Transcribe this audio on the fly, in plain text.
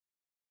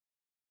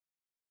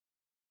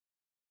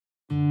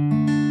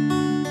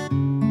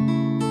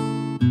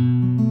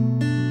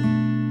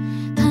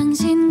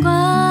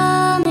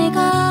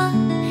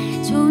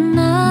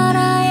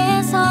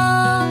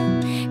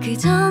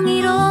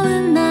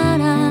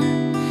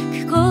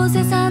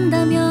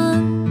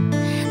한다면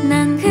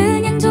난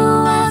그냥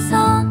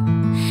좋아서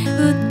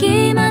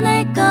웃기만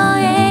할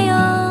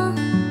거예요.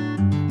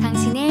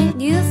 당신의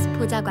뉴스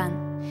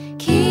보좌관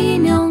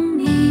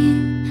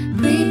김용민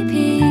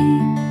브리핑.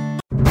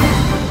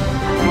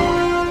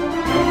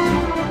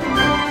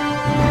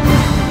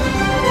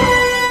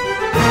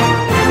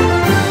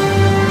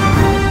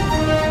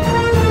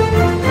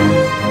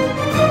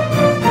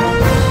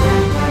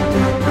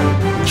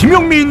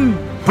 김용민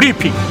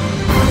브리핑.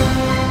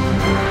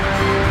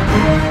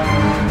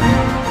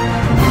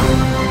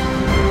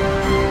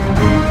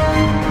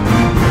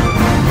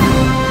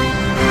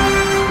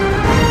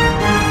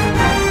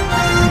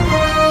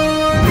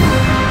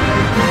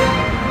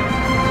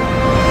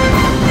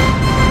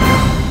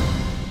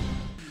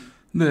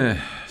 네,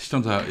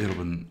 시청자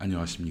여러분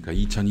안녕하십니까?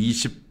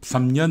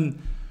 2023년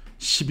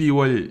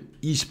 12월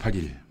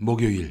 28일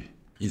목요일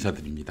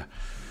인사드립니다.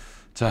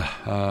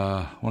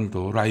 자,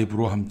 오늘도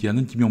라이브로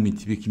함께하는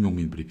김용민TV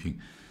김용민 브리핑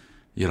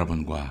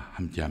여러분과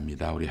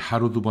함께합니다. 우리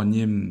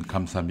하루두번님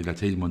감사합니다.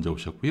 제일 먼저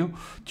오셨고요.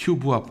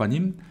 튜브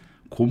아빠님,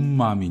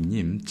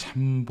 곰마미님,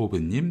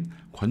 참보배님,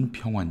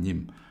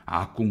 권평환님,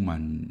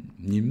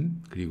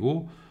 아꿍만님,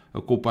 그리고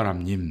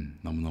꽃바람님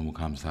너무너무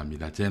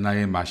감사합니다.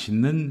 제나의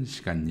맛있는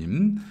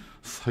시간님,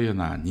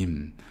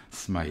 서연아님,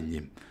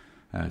 스마일님,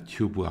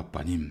 튜브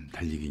아빠님,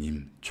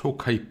 달리기님,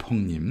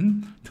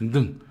 초카이펑님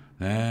등등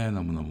네,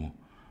 너무너무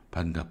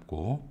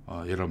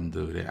반갑고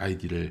여러분들의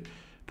아이디를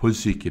볼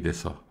수 있게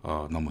돼서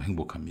너무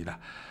행복합니다.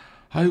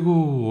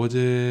 아이고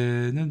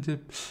어제는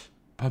이제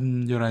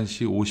밤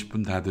 11시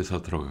 50분 다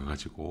돼서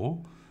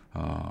들어가가지고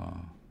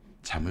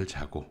잠을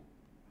자고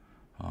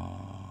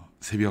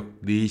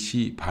새벽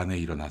 4시 반에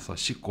일어나서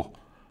씻고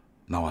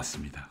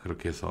나왔습니다.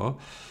 그렇게 해서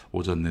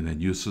오전 내내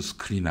뉴스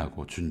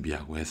스크린하고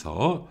준비하고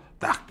해서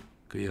딱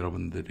그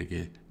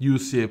여러분들에게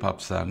뉴스의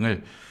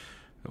밥상을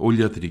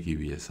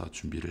올려드리기 위해서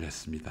준비를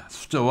했습니다.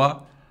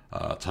 수저와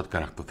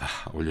젓가락도 다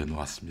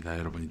올려놓았습니다.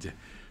 여러분 이제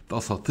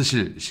떠서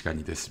드실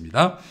시간이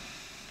됐습니다.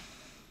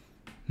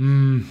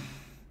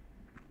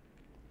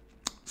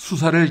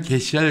 수사를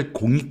개시할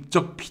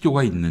공익적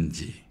필요가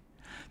있는지,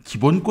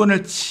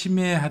 기본권을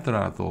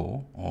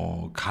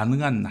침해하더라도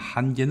가능한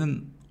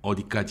한계는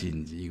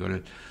어디까지인지,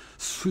 이걸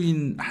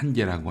수인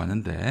한계라고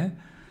하는데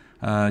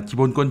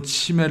기본권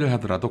침해를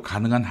하더라도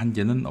가능한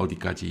한계는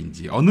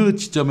어디까지인지, 어느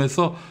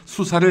지점에서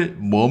수사를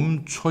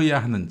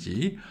멈춰야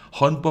하는지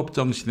헌법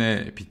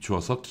정신에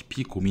비추어서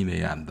깊이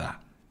고민해야 한다.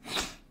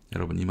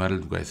 여러분 이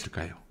말을 누가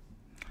했을까요?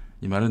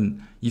 이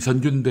말은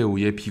이선균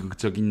배우의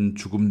비극적인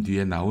죽음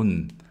뒤에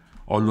나온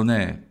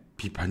언론의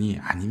비판이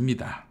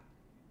아닙니다.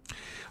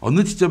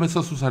 어느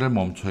지점에서 수사를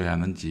멈춰야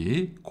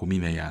하는지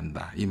고민해야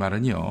한다. 이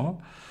말은요,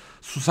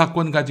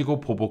 수사권 가지고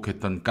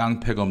보복했던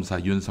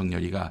깡패검사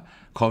윤석열이가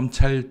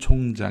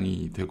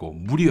검찰총장이 되고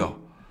무려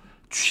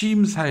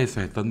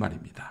취임사에서 했던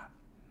말입니다.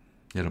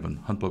 여러분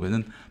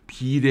헌법에는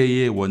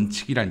비례의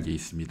원칙이라는 게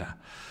있습니다.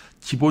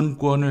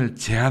 기본권을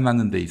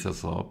제한하는 데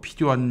있어서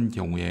필요한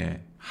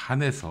경우에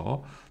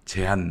한해서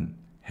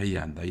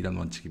제한해야 한다. 이런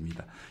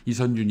원칙입니다.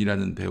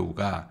 이선균이라는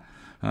배우가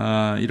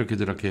이렇게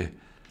저렇게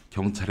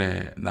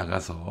경찰에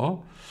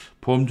나가서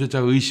범죄자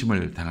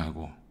의심을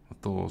당하고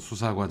또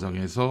수사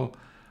과정에서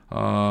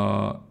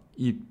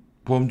이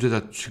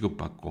범죄자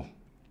취급받고,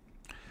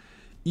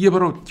 이게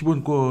바로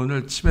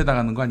기본권을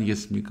침해당하는 거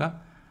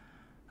아니겠습니까?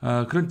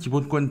 그런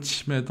기본권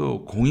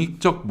침해도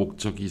공익적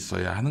목적이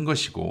있어야 하는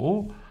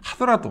것이고,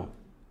 하더라도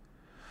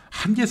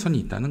한계선이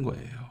있다는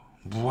거예요.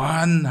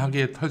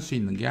 무한하게 털 수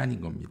있는 게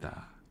아닌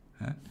겁니다.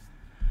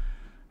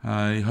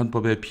 이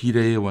헌법의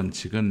비례의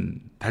원칙은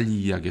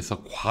달리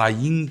이야기해서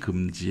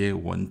과잉금지의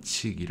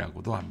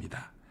원칙이라고도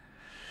합니다.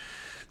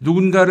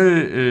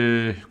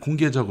 누군가를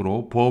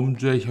공개적으로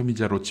범죄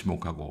혐의자로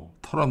지목하고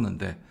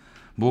털었는데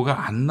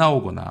뭐가 안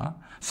나오거나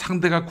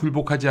상대가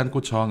굴복하지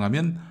않고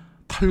저항하면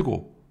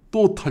털고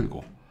또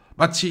털고,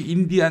 마치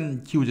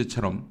인디안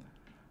기우제처럼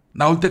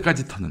나올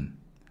때까지 터는,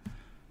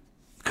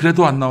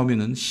 그래도 안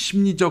나오면은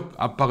심리적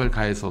압박을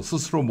가해서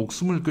스스로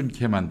목숨을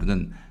끊게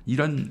만드는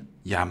이런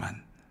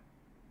야만,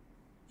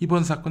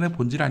 이번 사건의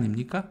본질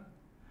아닙니까?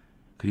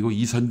 그리고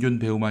이선균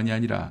배우만이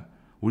아니라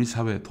우리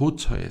사회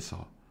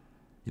도처에서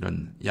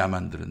이런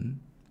야만들은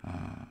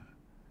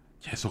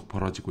계속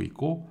벌어지고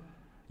있고,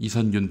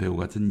 이선균 배우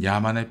같은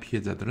야만의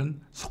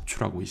피해자들은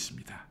속출하고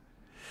있습니다.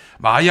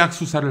 마약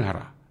수사를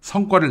하라,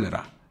 성과를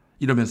내라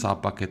이러면서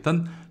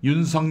압박했던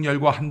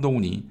윤석열과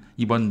한동훈이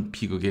이번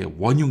비극의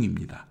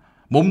원흉입니다.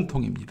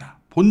 몸통입니다.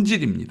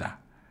 본질입니다.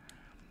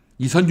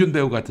 이선균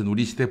배우 같은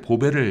우리 시대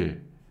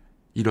보배를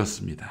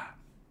잃었습니다.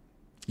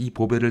 이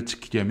보배를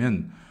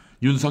지키려면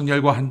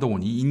윤석열과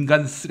한동훈, 이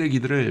인간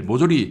쓰레기들을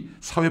모조리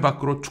사회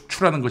밖으로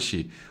축출하는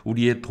것이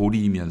우리의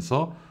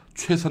도리이면서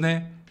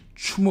최선의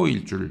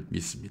추모일 줄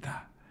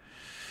믿습니다.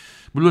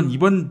 물론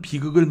이번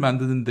비극을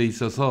만드는 데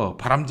있어서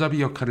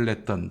바람잡이 역할을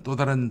했던 또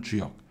다른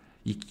주역,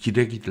 이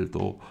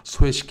기레기들도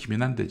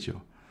소외시키면 안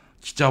되죠.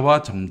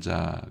 기자와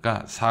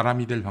정자가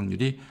사람이 될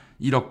확률이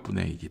 1억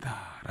분의 1이다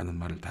라는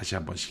말을 다시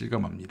한번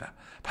실감합니다.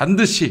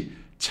 반드시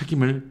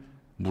책임을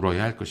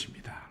물어야 할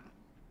것입니다.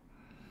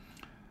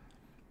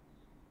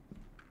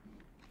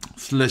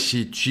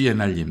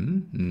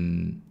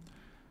 /GNR님,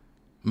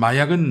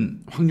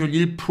 마약은 확률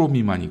 1%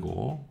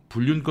 미만이고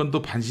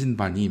불륜건도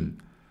반신반의임.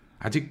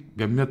 아직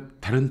몇몇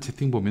다른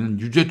채팅 보면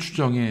유죄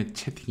추정의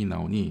채팅이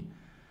나오니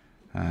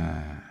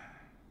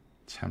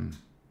참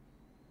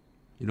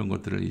이런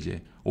것들을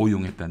이제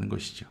오용했다는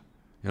것이죠.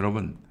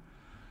 여러분,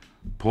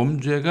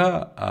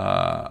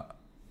 범죄가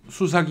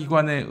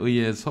수사기관에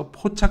의해서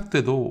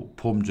포착돼도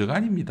범죄가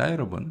아닙니다.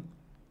 여러분,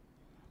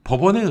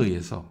 법원에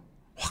의해서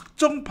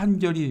확정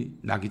판결이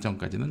나기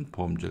전까지는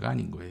범죄가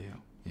아닌 거예요.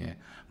 예.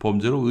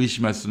 범죄로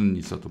의심할 수는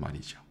있어도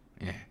말이죠.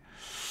 예.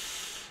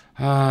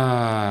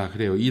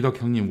 그래요.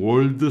 이덕형님,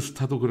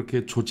 월드스타도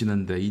그렇게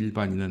조지는데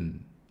일반인은,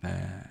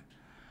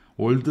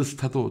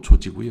 월드스타도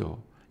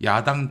조지고요.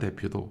 야당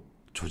대표도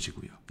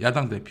조지고요.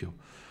 야당 대표,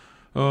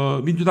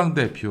 민주당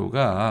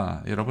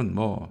대표가 여러분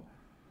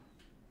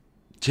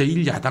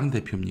제1야당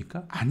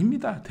대표입니까?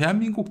 아닙니다.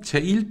 대한민국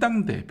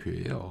제1당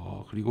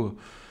대표예요. 그리고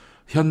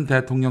현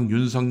대통령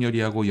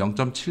윤석열이하고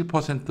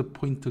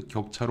 0.7%포인트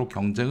격차로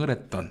경쟁을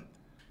했던,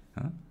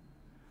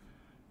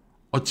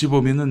 어찌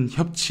보면은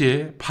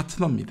협치의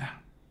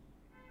파트너입니다.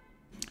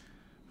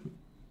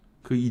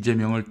 그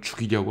이재명을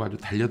죽이려고 아주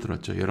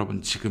달려들었죠.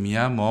 여러분,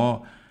 지금이야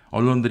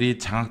언론들이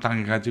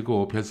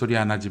장악당해가지고 별소리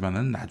안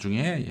하지만은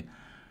나중에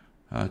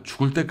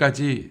죽을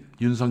때까지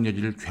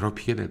윤석열이를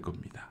괴롭히게 될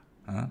겁니다.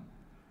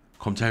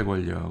 검찰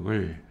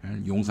권력을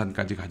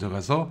용산까지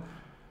가져가서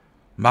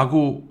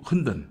마구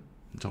흔든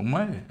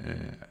정말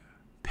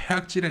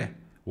폐악질의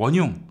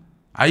원흉,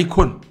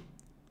 아이콘,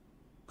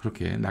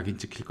 그렇게 낙인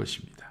찍힐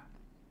것입니다.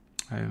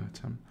 아유,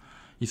 참,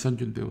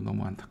 이선균 배우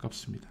너무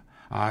안타깝습니다.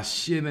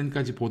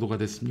 CNN까지 보도가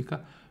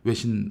됐습니까?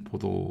 외신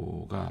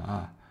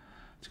보도가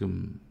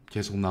지금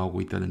계속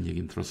나오고 있다는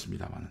얘기는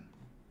들었습니다만,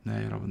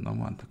 네, 여러분,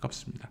 너무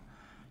안타깝습니다.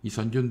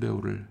 이선균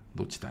배우를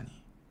놓치다니.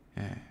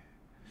 예.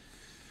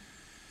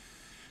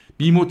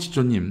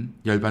 미모치조님,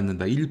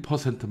 열받는다.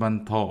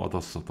 1%만 더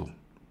얻었어도.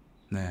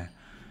 네,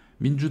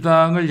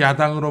 민주당을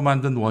야당으로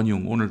만든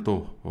원흉, 오늘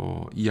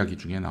또 이야기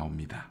중에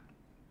나옵니다.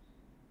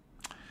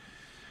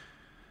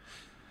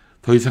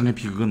 더 이상의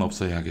비극은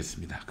없어야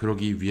하겠습니다.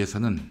 그러기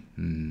위해서는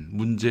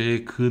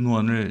문제의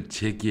근원을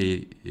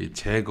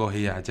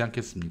제거해야 하지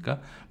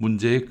않겠습니까?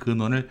 문제의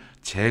근원을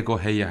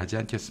제거해야 하지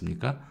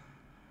않겠습니까?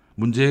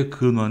 문제의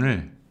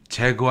근원을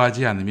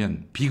제거하지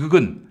않으면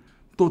비극은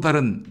또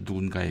다른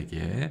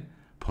누군가에게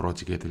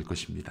벌어지게 될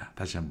것입니다.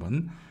 다시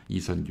한번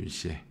이선균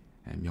씨의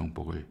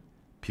명복을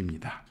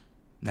빕니다.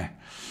 네,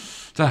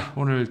 자,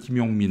 오늘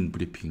김용민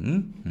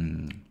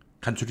브리핑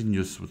간추린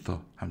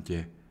뉴스부터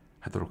함께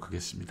하도록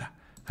하겠습니다.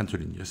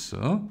 간추린 뉴스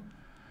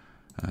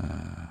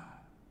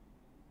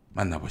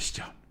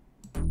만나보시죠.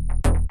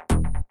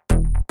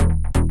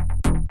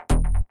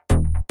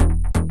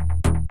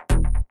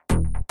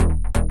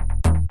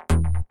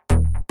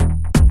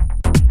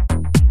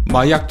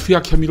 마약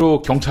투약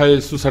혐의로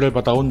경찰 수사를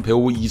받아온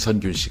배우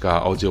이선균 씨가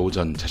어제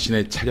오전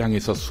자신의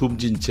차량에서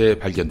숨진 채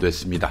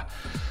발견됐습니다.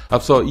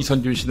 앞서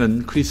이선균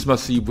씨는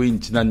크리스마스 이브인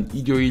지난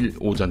일요일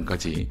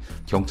오전까지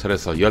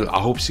경찰에서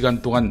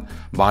 19시간 동안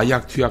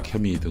마약 투약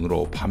혐의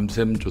등으로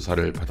밤샘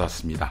조사를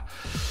받았습니다.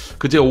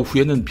 그제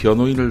오후에는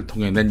변호인을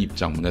통해 낸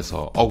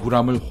입장문에서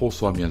억울함을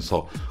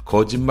호소하면서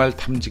거짓말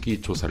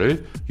탐지기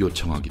조사를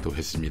요청하기도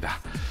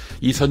했습니다.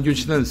 이선균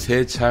씨는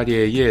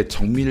 3차례의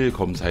정밀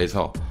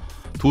검사에서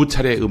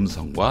 2차례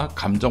음성과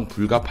감정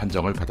불가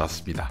판정을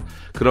받았습니다.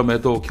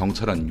 그럼에도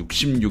경찰은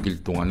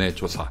 66일 동안의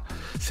조사,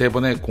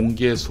 3번의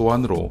공개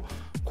소환으로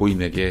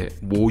고인에게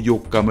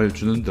모욕감을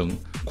주는 등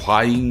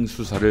과잉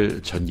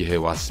수사를 전개해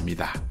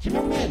왔습니다.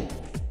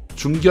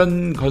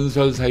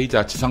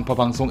 중견건설사이자 지상파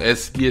방송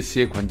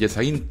SBS의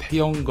관계사인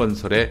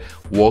태영건설의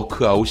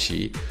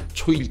워크아웃이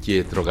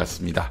초일기에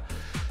들어갔습니다.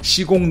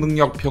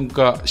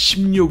 시공능력평가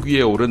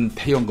 16위에 오른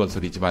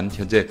태영건설이지만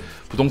현재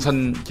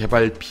부동산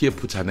개발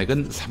PF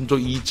잔액은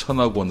 3조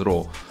 2천억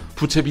원으로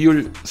부채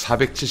비율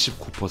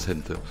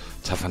 479%,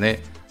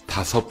 자산의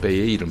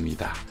 5배에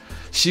이릅니다.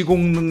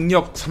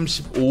 시공능력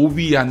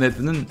 35위 안에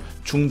드는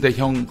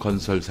중대형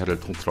건설사를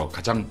통틀어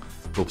가장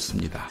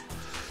높습니다.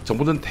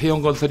 정부는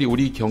태영건설이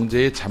우리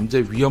경제의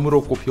잠재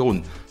위험으로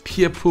꼽혀온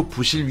PF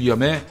부실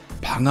위험에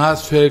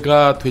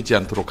방아쇠가 되지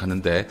않도록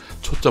하는데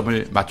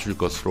초점을 맞출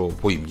것으로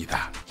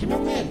보입니다.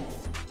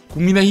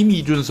 국민의힘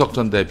이준석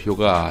전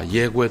대표가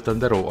예고했던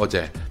대로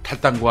어제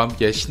탈당과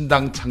함께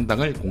신당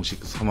창당을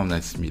공식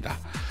선언했습니다.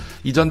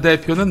 이 전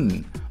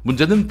대표는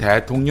문제는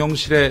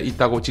대통령실에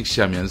있다고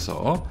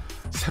직시하면서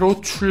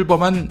새로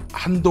출범한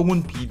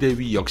한동훈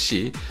비대위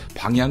역시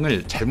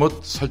방향을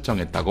잘못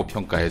설정했다고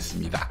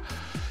평가했습니다.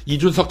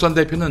 이준석 전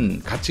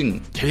대표는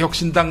가칭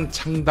개혁신당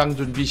창당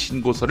준비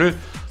신고서를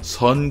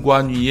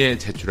선관위에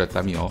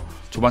제출했다며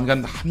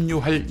조만간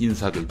합류할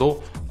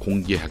인사들도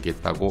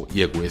공개하겠다고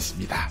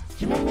예고했습니다.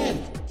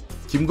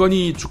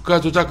 김건희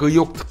주가 조작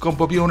의혹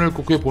특검법이 오늘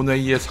국회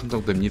본회의에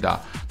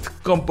상정됩니다.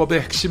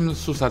 특검법의 핵심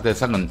수사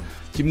대상은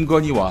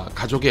김건희와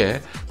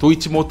가족의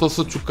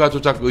도이치모터스 주가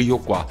조작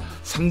의혹과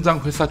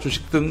상장회사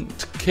주식 등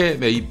특혜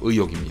매입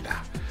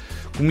의혹입니다.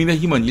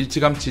 국민의힘은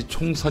일찌감치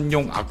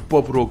총선용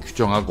악법으로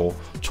규정하고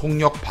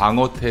총력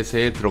방어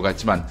태세에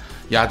들어갔지만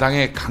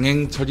야당의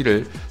강행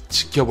처리를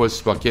지켜볼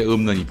수밖에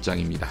없는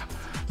입장입니다.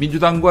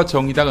 민주당과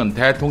정의당은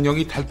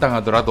대통령이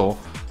탈당하더라도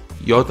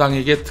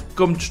여당에게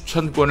특검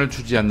추천권을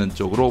주지 않는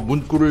쪽으로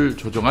문구를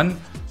조정한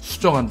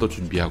수정안도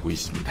준비하고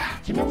있습니다.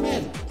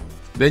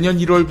 내년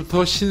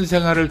 1월부터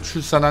신생아를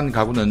출산한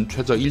가구는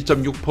최저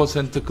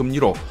 1.6%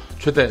 금리로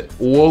최대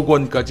 5억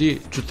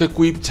원까지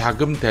주택구입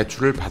자금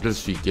대출을 받을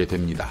수 있게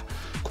됩니다.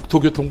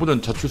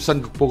 국토교통부는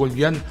저출산 극복을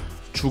위한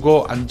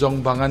주거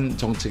안정 방안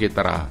정책에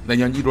따라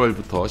내년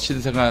 1월부터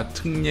신생아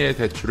특례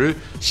대출을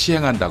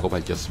시행한다고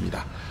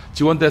밝혔습니다.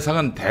 지원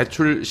대상은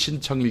대출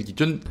신청일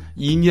기준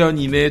 2년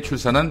이내에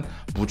출산한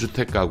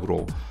무주택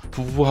가구로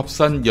부부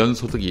합산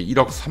연소득이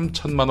 1억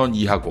 3천만 원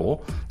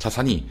이하고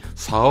자산이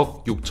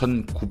 4억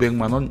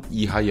 6,900만 원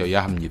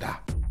이하여야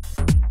합니다.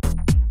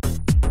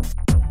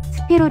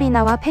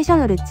 스피루리나와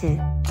패션후르츠,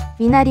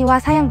 미나리와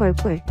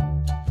사양벌꿀.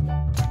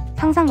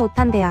 상상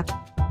못한 대학,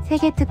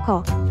 세계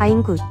특허,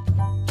 아인굿.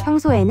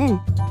 평소에는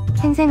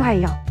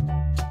생생활력,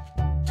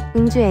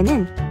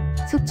 음주에는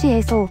숙취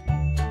해소,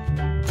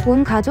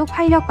 온 가족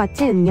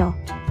활력같이 음료,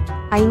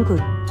 아인굿.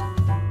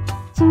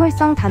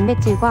 식물성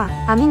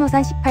단백질과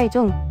아미노산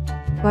 18종,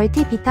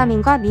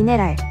 멀티비타민과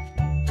미네랄,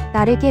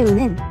 나를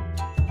깨우는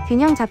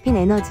균형 잡힌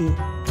에너지,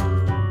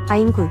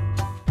 아인굿.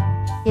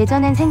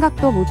 예전엔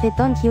생각도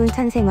못했던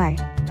기운찬 생활,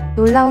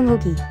 놀라운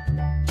후기.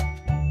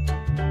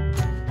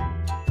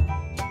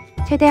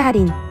 최대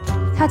할인,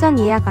 사전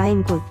예약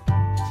아인굿.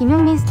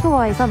 김용민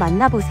스토어에서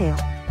만나보세요.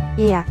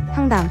 예약,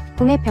 상담,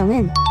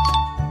 구매평은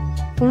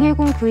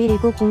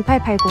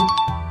 010-9129-0880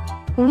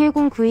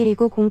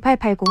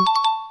 010-9129-0880.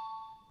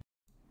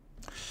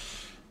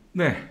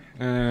 네,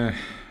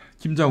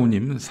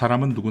 김장우님,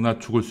 사람은 누구나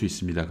죽을 수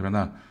있습니다.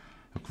 그러나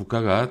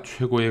국가가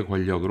최고의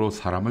권력으로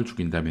사람을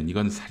죽인다면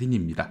이건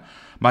살인입니다.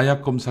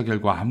 마약 검사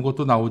결과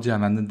아무것도 나오지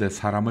않았는데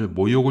사람을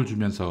모욕을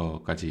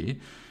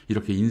주면서까지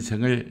이렇게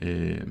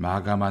인생을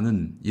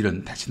마감하는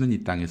일은 다시는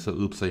이 땅에서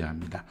없어야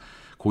합니다.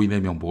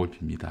 고인의 명복을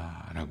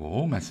빕니다.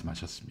 라고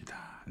말씀하셨습니다.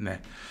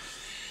 네.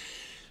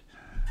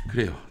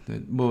 그래요.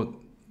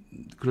 뭐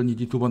그런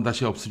일이 두 번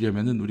다시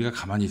없으려면 우리가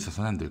가만히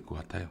있어서는 안 될 것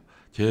같아요.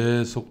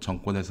 계속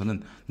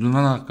정권에서는 눈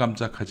하나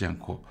깜짝하지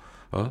않고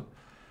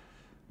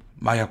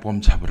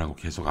마약범 잡으라고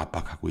계속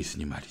압박하고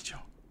있으니 말이죠.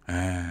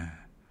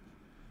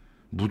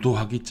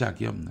 무도하기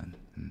짝이 없는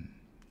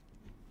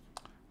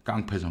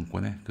깡패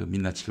정권의 그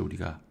민낯을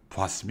우리가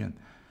보았으면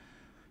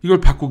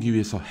이걸 바꾸기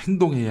위해서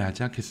행동해야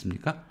하지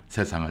않겠습니까?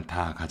 세상을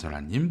다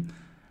가져라님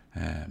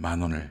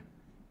 10,000원을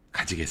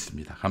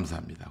가지겠습니다.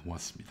 감사합니다.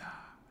 고맙습니다.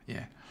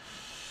 예.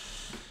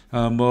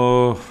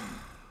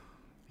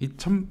 이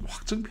참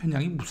확증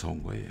편향이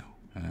무서운 거예요.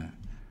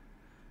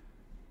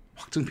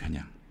 확증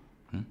편향.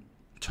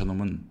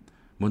 저놈은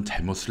뭔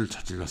잘못을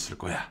저질렀을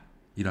거야.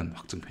 이런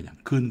확증 편향.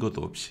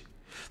 근거도 없이.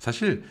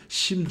 사실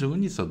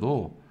심증은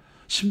있어도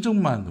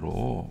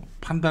심증만으로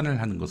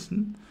판단을 하는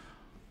것은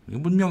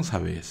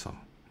문명사회에서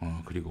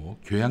그리고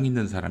교양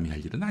있는 사람이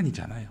할 일은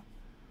아니잖아요.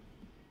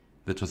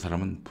 근데 저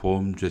사람은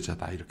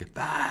범죄자다 이렇게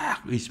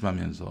딱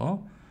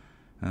의심하면서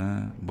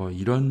뭐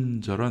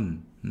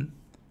이런저런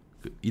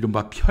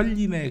이른바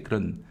편린의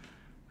그런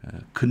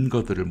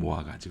근거들을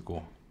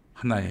모아가지고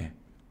하나의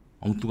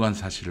엉뚱한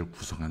사실을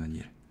구성하는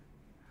일.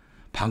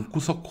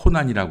 방구석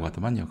코난이라고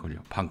하더만요.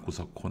 그걸요.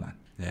 방구석 코난.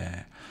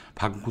 예,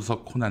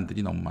 방구석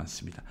코난들이 너무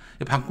많습니다.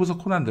 방구석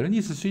코난들은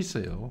있을 수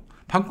있어요.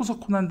 방구석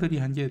코난들이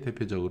한 게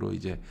대표적으로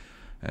이제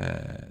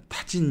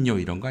타진요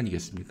이런 거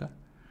아니겠습니까?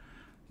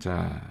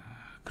 자,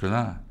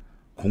 그러나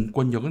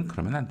공권력은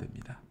그러면 안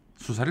됩니다.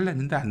 수사를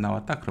냈는데 안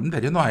나왔다. 그럼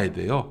내려놔야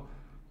돼요.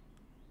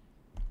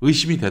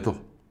 의심이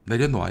돼도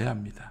내려놓아야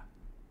합니다.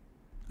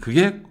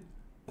 그게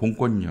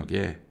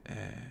공권력의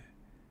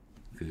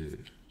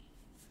그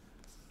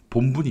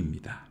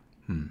본분입니다.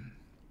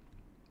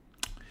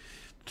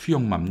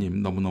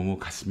 투영맘님 너무너무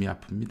가슴이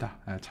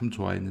아픕니다. 참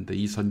좋아했는데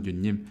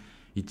이선균님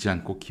잊지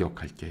않고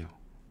기억할게요.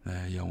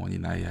 네, 영원히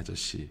나의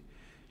아저씨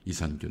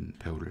이선균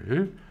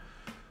배우를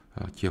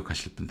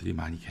기억하실 분들이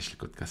많이 계실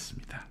것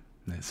같습니다.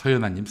 네,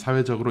 서연아님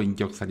사회적으로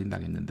인격살인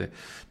당했는데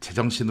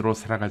제정신으로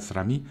살아갈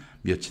사람이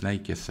몇이나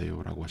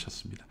있겠어요? 라고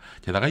하셨습니다.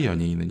 게다가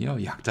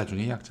연예인은요 약자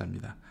중에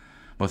약자입니다.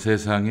 뭐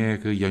세상에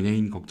그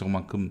연예인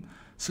걱정만큼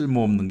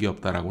쓸모없는 게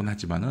없다라고는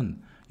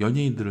하지만은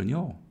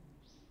연예인들은요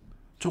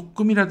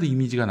조금이라도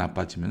이미지가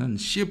나빠지면은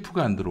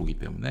CF가 안 들어오기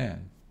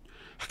때문에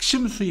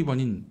핵심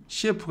수입원인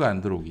CF가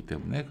안 들어오기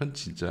때문에 그건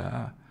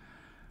진짜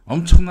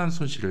엄청난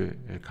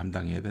손실을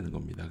감당해야 되는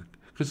겁니다.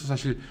 그래서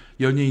사실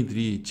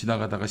연예인들이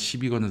지나가다가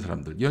시비 거는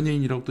사람들,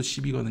 연예인이라고 또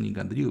시비 거는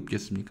인간들이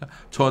없겠습니까?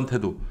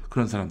 저한테도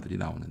그런 사람들이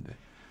나오는데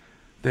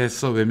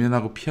떼써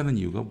외면하고 피하는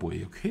이유가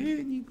뭐예요?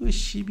 괜히 그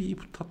시비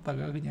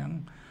붙었다가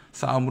그냥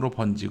싸움으로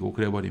번지고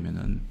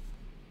그래버리면은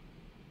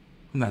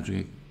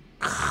나중에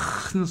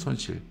큰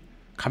손실,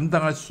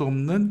 감당할 수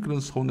없는 그런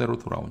손해로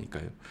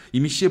돌아오니까요.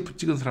 이미 CF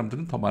찍은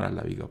사람들은 더 말할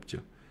나위가 없죠.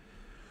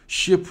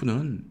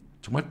 CF는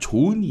정말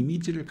좋은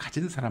이미지를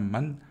가진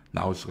사람만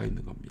나올 수가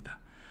있는 겁니다.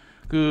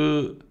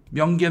 그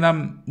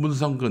명계남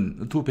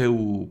문성근 두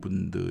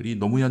배우분들이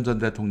노무현 전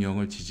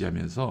대통령을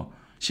지지하면서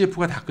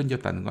CF가 다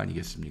끊겼다는 거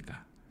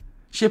아니겠습니까?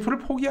 CF를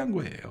포기한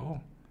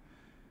거예요.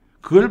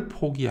 그걸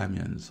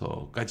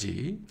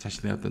포기하면서까지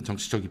자신의 어떤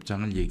정치적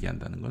입장을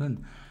얘기한다는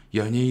것은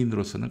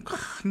연예인으로서는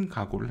큰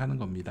각오를 하는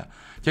겁니다.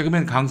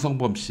 개그맨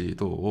강성범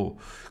씨도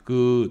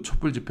그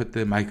촛불 집회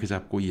때 마이크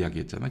잡고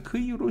이야기했잖아요. 그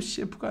이후로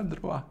CF가 안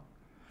들어와.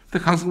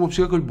 근데 강성범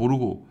씨가 그걸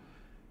모르고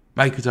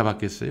마이크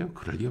잡았겠어요?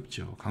 그럴 리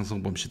없죠.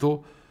 강성범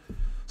씨도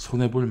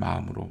손해볼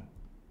마음으로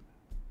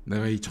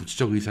내가 이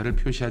정치적 의사를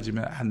표시하지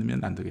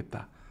않으면 안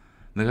되겠다.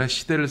 내가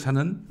시대를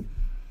사는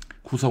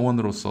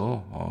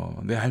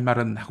구성원으로서 내 할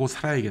말은 하고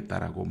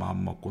살아야겠다라고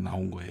마음 먹고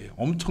나온 거예요.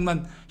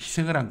 엄청난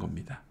희생을 한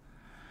겁니다.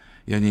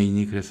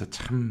 연예인이 그래서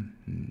참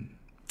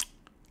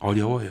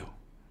어려워요.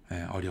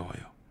 네,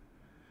 어려워요.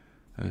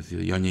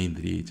 그래서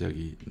연예인들이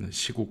저기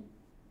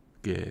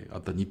시국에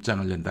어떤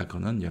입장을 낸다,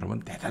 그거는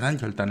여러분 대단한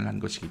결단을 한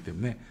것이기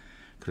때문에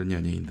그런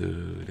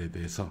연예인들에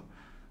대해서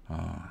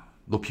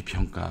높이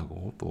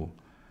평가하고 또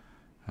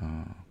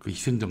그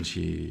희생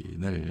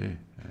정신을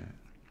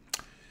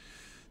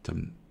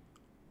좀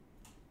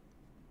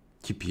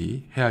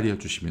깊이 헤아려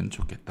주시면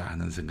좋겠다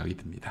하는 생각이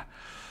듭니다.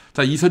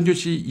 자, 이선균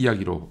씨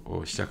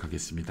이야기로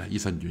시작하겠습니다.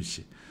 이선균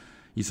씨.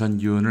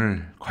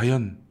 이선균을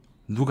과연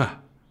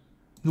누가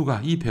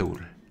이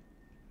배우를,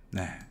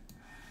 네,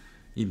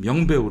 이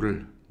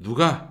명배우를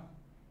누가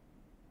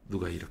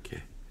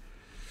이렇게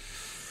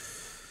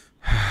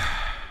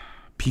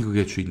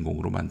비극의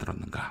주인공으로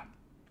만들었는가?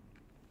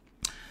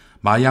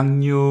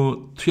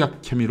 마약류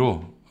투약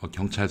혐의로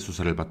경찰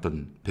수사를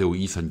받던 배우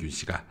이선균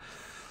씨가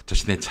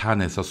자신의 차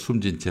안에서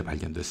숨진 채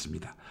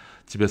발견됐습니다.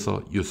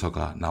 집에서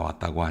유서가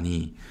나왔다고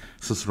하니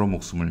스스로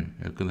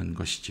목숨을 끊은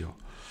것이지요.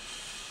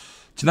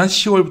 지난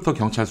 10월부터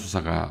경찰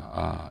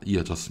수사가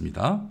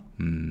이어졌습니다.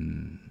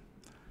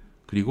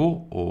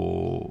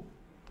 그리고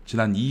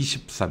지난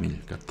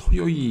 23일, 그러니까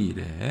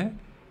토요일에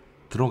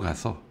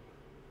들어가서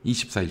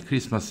 24일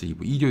크리스마스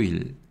이브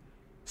일요일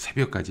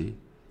새벽까지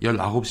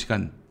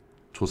 19시간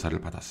조사를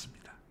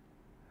받았습니다.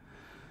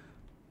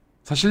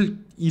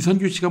 사실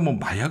이선균 씨가 뭐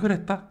마약을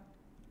했다?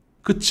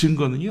 그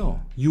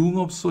증거는요,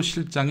 유흥업소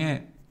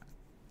실장의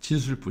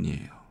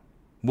진술뿐이에요.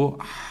 뭐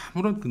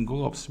아무런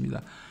근거가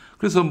없습니다.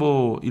 그래서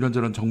뭐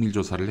이런저런 정밀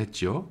조사를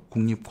했죠.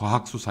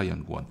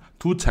 국립과학수사연구원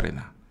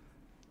 2차례나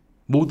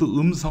모두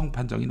음성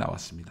판정이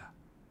나왔습니다.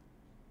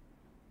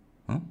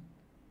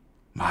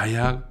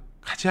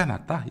 마약하지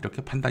않았다,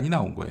 이렇게 판단이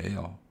나온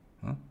거예요.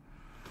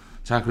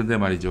 자, 그런데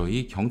말이죠,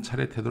 이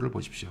경찰의 태도를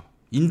보십시오.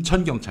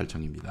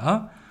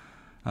 인천경찰청입니다.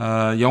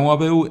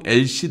 영화배우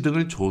L씨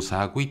등을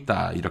조사하고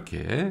있다,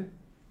 이렇게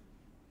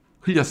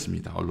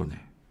흘렸습니다, 언론에.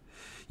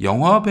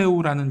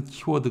 영화배우라는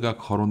키워드가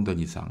거론된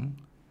이상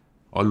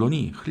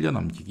언론이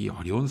흘려넘기기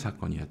어려운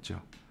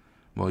사건이었죠.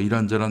 뭐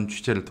이런저런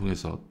취재를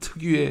통해서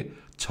특유의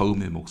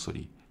저음의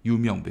목소리,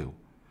 유명배우,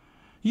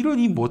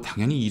 이러니 뭐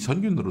당연히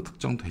이선균으로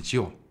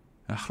특정되지요.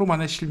 하루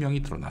만에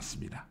실명이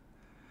드러났습니다.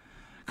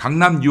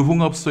 강남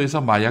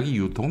유흥업소에서 마약이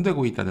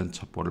유통되고 있다는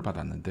첩보를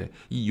받았는데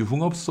이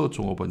유흥업소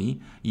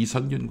종업원이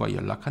이선균과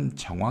연락한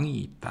정황이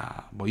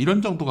있다, 뭐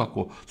이런 정도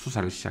갖고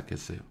수사를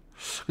시작했어요.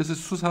 그래서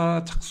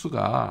수사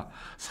착수가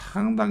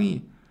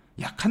상당히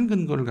약한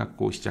근거를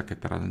갖고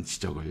시작했다라는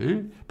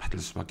지적을 받을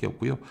수밖에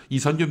없고요.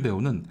 이선균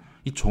배우는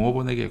이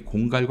종업원에게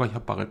공갈과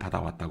협박을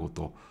받아왔다고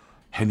또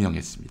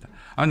해명했습니다.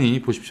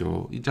 아니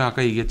보십시오. 이제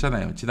아까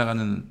얘기했잖아요.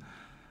 지나가는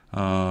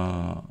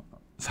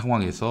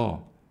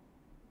상황에서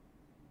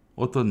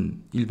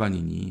어떤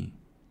일반인이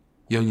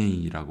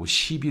연예인이라고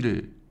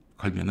시비를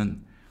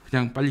걸면은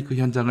그냥 빨리 그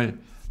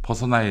현장을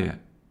벗어나야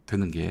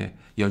되는 게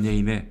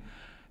연예인의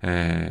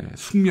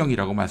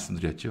숙명이라고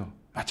말씀드렸죠.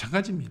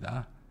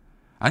 마찬가지입니다.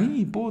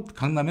 아니 뭐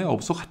강남에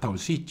업소 갔다 올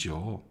수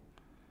있죠.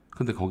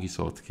 근데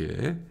거기서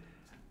어떻게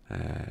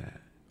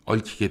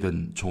얽히게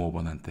된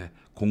종업원한테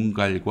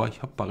공갈과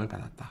협박을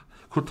받았다.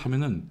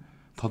 그렇다면은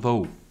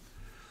더더욱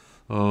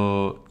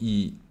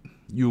이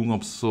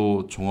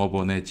유흥업소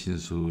종업원의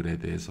진술에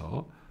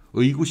대해서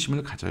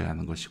의구심을 가져야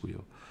하는 것이고요.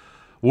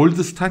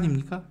 월드스타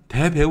아닙니까?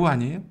 대배우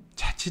아니에요?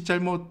 자칫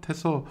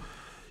잘못해서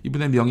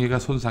이분의 명예가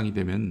손상이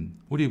되면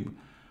우리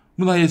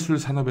문화예술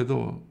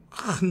산업에도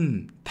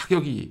큰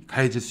타격이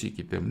가해질 수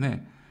있기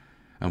때문에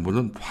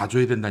물론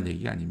봐줘야 된다는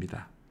얘기가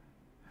아닙니다.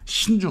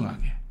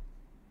 신중하게,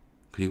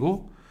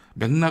 그리고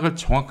맥락을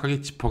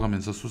정확하게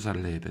짚어가면서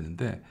수사를 해야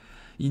되는데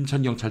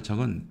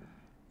인천경찰청은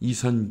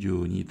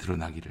이선균이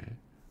드러나기를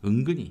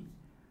은근히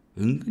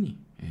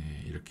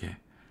이렇게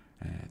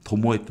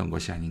도모했던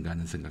것이 아닌가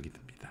하는 생각이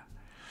듭니다.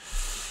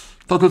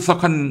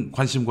 떠들썩한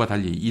관심과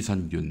달리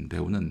이선균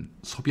배우는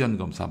소변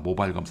검사,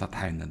 모발 검사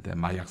다 했는데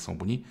마약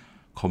성분이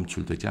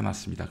검출되지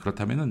않았습니다.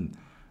 그렇다면은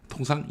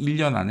통상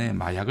 1년 안에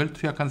마약을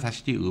투약한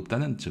사실이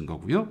없다는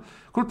증거고요.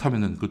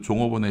 그렇다면은 그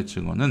종업원의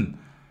증언은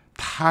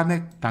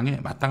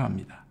탄핵당에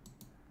마땅합니다.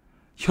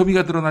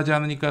 혐의가 드러나지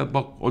않으니까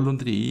막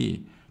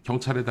언론들이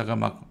경찰에다가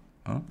막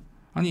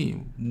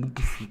아니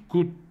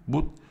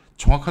뭐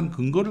정확한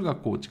근거를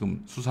갖고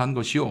지금 수사한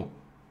것이요,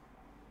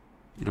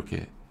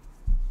 이렇게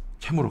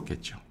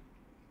캐물었겠죠.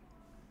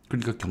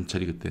 그러니까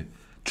경찰이 그때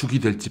죽이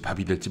될지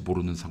밥이 될지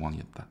모르는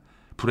상황이었다.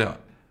 불에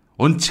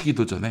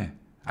얹히기도 전에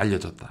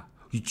알려졌다.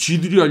 이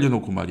쥐들이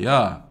알려놓고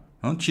말이야.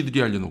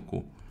 쥐들이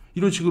알려놓고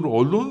이런 식으로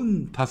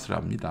언론 탓을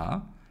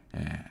합니다.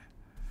 예.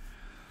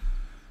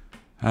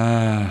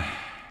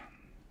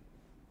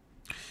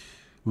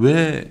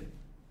 왜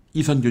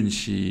이선균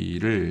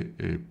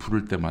씨를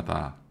부를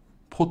때마다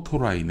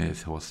포토라인에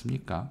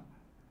세웠습니까?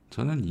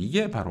 저는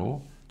이게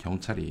바로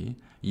경찰이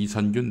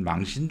이선균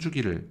망신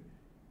주기를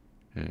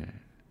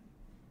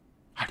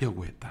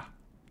하려고 했다.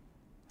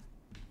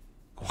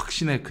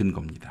 확신의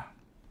근거입니다.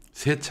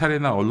 세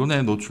차례나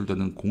언론에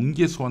노출되는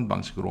공개 소환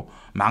방식으로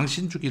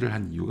망신 주기를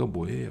한 이유가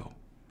뭐예요?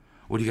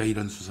 우리가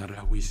이런 수사를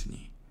하고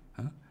있으니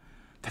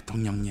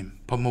대통령님,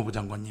 법무부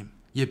장관님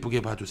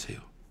예쁘게 봐주세요.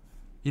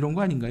 이런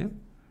거 아닌가요?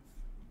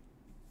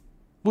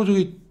 뭐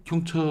저기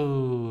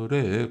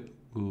경찰의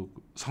그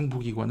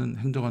상부기관은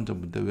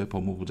행정안전부인데 왜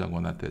법무부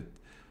장관한테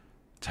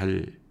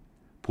잘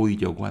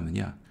보이려고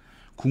하느냐?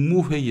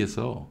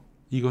 국무회의에서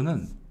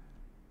이거는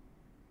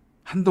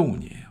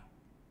한동훈이에요.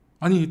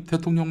 아니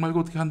대통령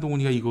말고 어떻게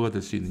한동훈이가 이거가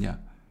될 수 있느냐?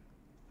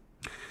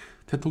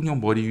 대통령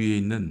머리 위에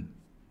있는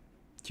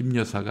김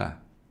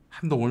여사가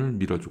한동훈을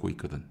밀어주고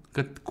있거든.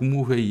 그러니까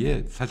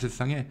국무회의에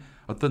사실상의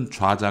어떤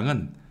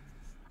좌장은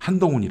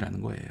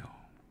한동훈이라는 거예요.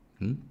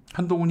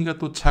 한동훈이가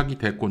또 차기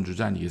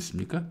대권주자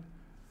아니겠습니까?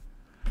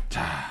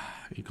 자,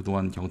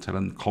 그동안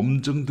경찰은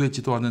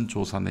검증되지도 않은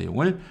조사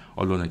내용을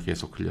언론에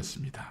계속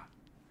흘렸습니다.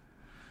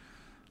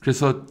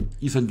 그래서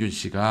이선균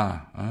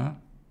씨가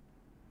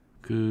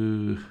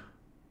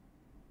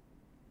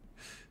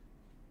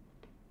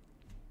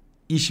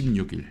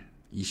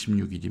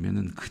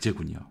 26일이면은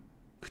그제군요.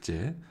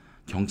 그제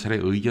경찰에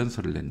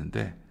의견서를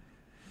냈는데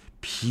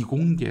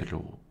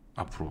비공개로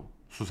앞으로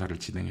수사를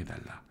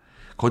진행해달라.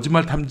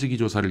 거짓말 탐지기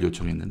조사를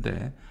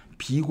요청했는데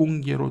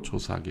비공개로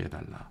조사하게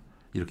해달라.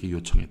 이렇게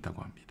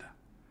요청했다고 합니다.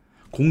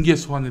 공개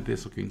소환에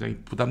대해서 굉장히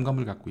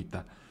부담감을 갖고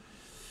있다.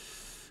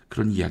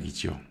 그런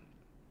이야기죠.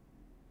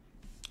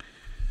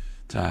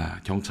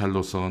 자,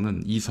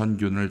 경찰로서는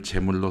이선균을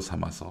제물로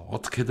삼아서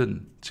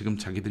어떻게든 지금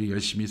자기들이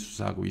열심히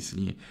수사하고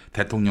있으니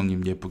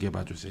대통령님 예쁘게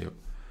봐주세요.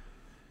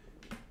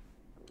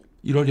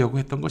 이러려고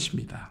했던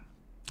것입니다.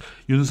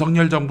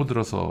 윤석열 정부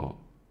들어서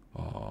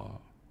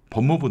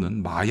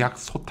법무부는 마약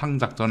소탕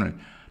작전을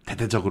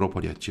대대적으로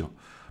벌였죠.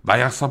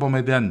 마약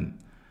사범에 대한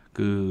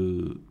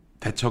그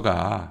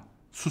대처가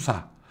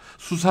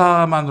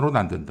수사만으로는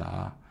안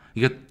된다.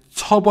 이게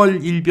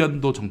처벌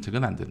일변도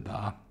정책은 안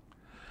된다.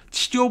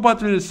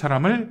 치료받을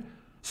사람을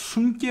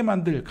숨게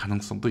만들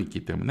가능성도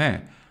있기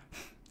때문에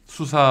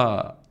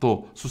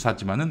수사도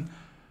수사지만은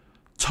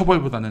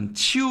처벌보다는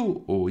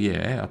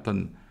치유의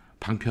어떤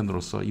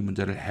방편으로서 이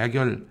문제를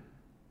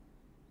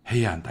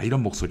해결해야 한다.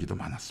 이런 목소리도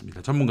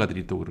많았습니다.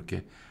 전문가들이 또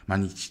그렇게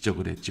많이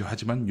지적을 했죠.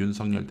 하지만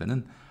윤석열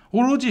때는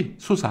오로지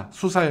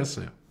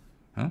수사였어요.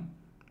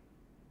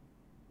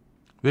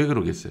 왜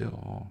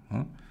그러겠어요?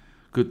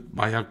 그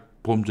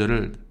마약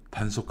범죄를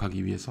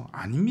단속하기 위해서?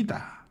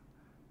 아닙니다.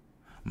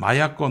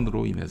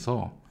 마약건으로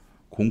인해서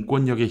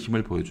공권력의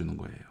힘을 보여주는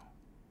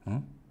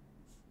거예요.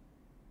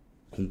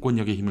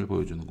 공권력의 힘을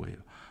보여주는 거예요.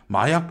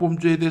 마약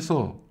범죄에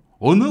대해서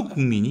어느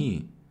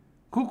국민이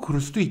그럴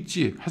수도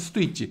있지, 할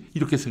수도 있지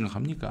이렇게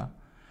생각합니까?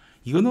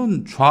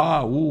 이거는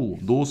좌우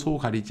노소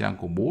가리지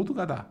않고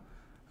모두가 다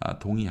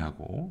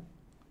동의하고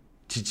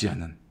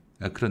지지하는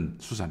그런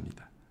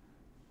수사입니다.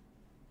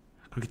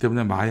 그렇기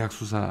때문에 마약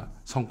수사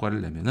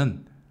성과를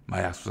내면은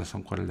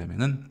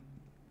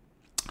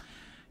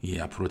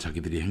앞으로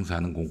자기들이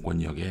행사하는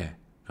공권력에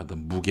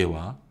어떤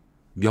무게와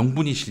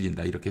명분이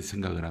실린다 이렇게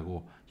생각을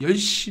하고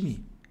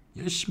열심히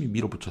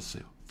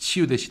밀어붙였어요.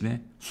 치유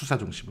대신에 수사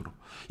중심으로.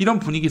 이런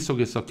분위기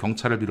속에서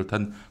경찰을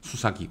비롯한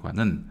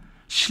수사기관은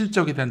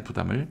실적에 대한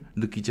부담을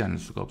느끼지 않을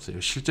수가 없어요.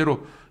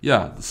 실제로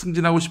야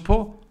승진하고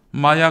싶어?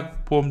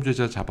 마약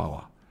범죄자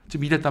잡아와.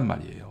 지금 이랬단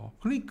말이에요.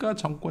 그러니까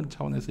정권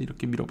차원에서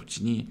이렇게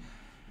밀어붙이니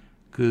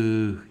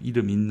그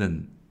이름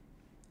있는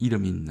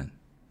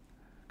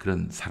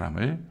그런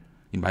사람을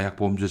이 마약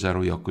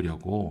범죄자로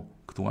엮으려고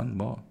그동안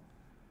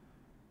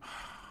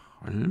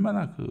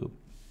얼마나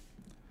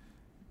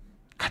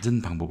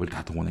갖은 방법을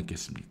다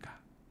동원했겠습니까?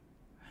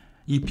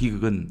 이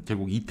비극은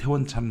결국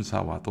이태원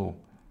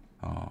참사와도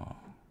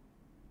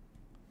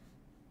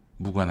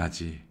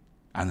무관하지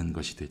않은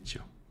것이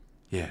됐죠.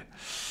 예.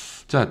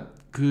 자,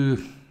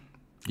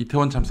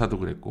 이태원 참사도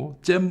그랬고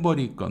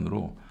잼버리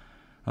건으로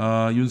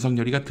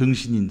윤석열이가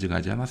등신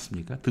인증하지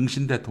않았습니까?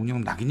 등신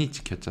대통령 낙인이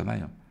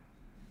찍혔잖아요.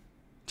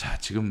 자,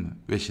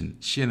 지금 외신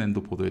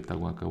CNN도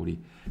보도했다고 아까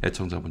우리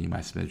애청자분이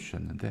말씀해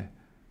주셨는데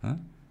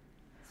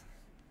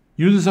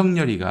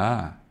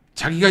윤석열이가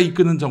자기가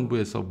이끄는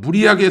정부에서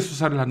무리하게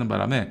수사를 하는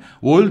바람에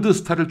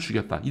월드스타를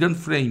죽였다. 이런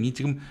프레임이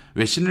지금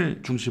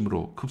외신을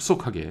중심으로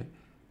급속하게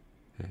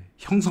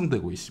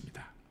형성되고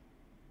있습니다.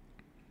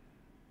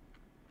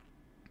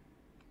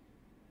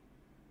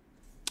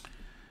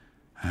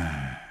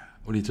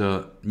 우리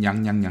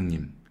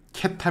냥냥냥님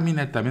케타민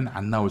했다면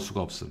안 나올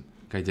수가 없음.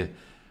 그러니까 이제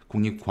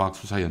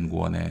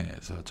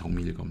국립과학수사연구원에서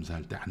정밀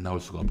검사할 때 안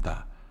나올 수가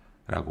없다.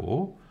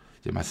 라고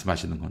이제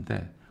말씀하시는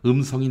건데,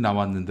 음성이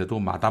나왔는데도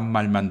마담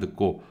말만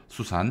듣고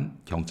수사한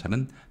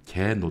경찰은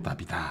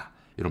개노답이다,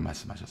 이런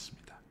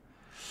말씀하셨습니다.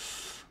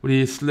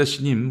 우리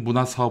슬래시님,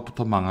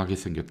 문화사업부터 망하게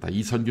생겼다.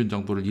 이선균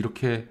정도를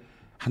이렇게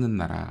하는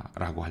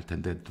나라라고 할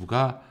텐데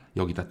누가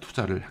여기다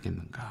투자를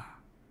하겠는가.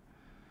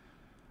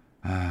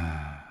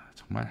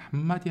 정말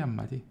한마디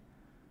한마디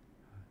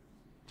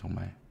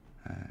정말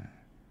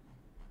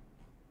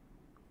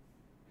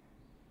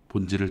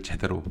본질을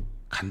제대로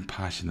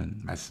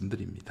간파하시는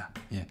말씀드립니다.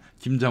 예,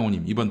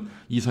 김장호님, 이번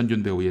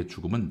이선균 배우의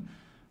죽음은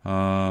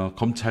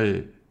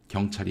검찰,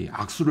 경찰이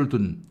악수를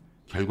둔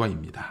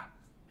결과입니다.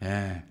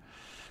 예,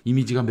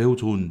 이미지가 매우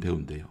좋은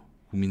배우인데요.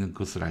 국민은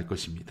그것을 알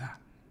것입니다.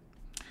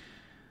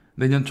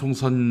 내년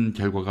총선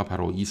결과가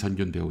바로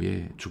이선균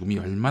배우의 죽음이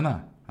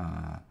얼마나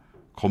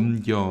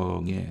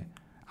검경의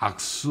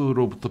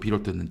악수로부터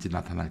비롯됐는지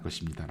나타날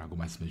것입니다. 라고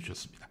말씀해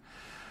주셨습니다.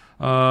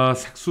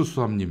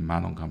 색수수함님,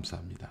 10,000원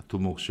감사합니다.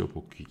 두목쇼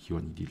복귀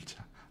기원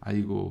 1일차.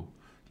 아이고,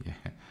 예,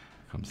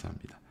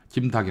 감사합니다.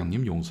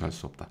 김다경님, 용서할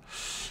수 없다.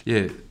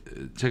 예,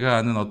 제가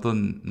아는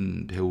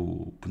어떤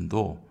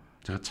배우분도,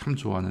 제가 참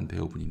좋아하는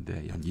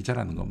배우분인데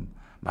연기자라는 건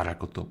말할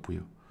것도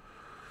없고요.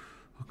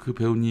 그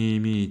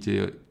배우님이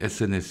이제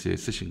SNS에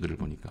쓰신 글을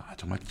보니까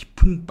정말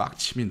깊은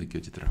빡침이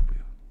느껴지더라고요.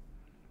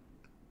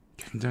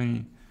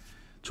 굉장히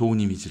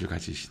좋은 이미지를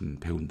가지신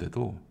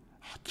배우인데도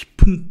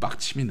깊은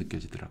빡침이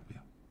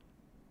느껴지더라고요.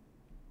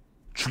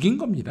 죽인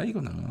겁니다,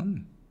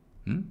 이거는.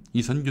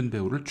 이선균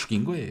배우를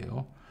죽인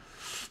거예요.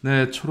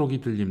 네, 초록이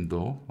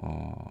들님도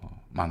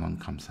 10,000원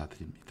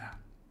감사드립니다.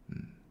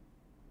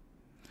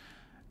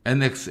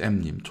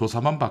 NXM님,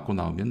 조사만 받고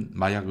나오면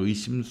마약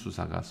의심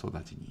수사가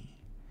쏟아지니.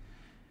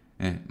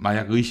 예,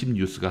 마약 의심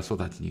뉴스가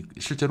쏟아지니.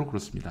 실제로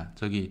그렇습니다.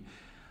 저기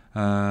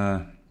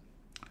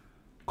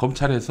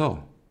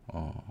검찰에서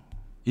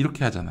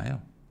이렇게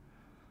하잖아요.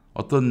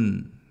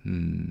 어떤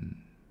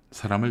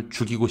사람을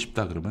죽이고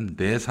싶다 그러면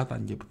내사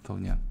단계부터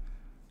그냥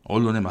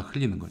언론에 막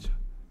흘리는 거죠.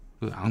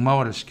 그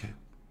악마화를 시켜요.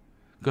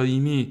 그러니까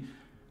이미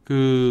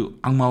그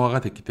악마화가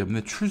됐기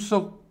때문에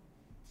출석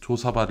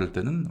조사받을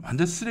때는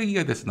완전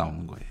쓰레기가 돼서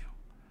나오는 거예요.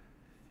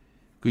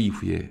 그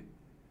이후에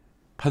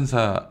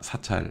판사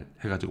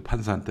사찰해가지고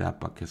판사한테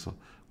압박해서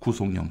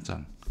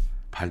구속영장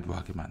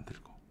발부하게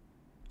만들고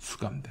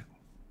수감되고,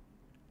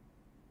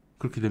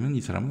 그렇게 되면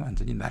이 사람은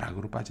완전히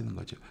나락으로 빠지는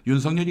거죠.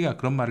 윤석열이가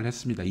그런 말을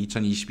했습니다.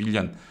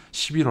 2021년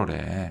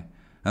 11월에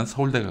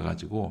서울대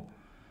가가지고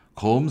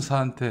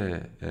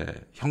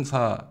검사한테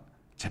형사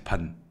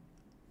재판,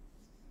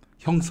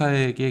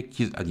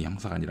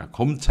 형사가 아니라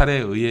검찰에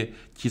의해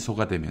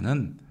기소가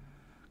되면은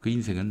그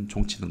인생은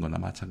종치는 거나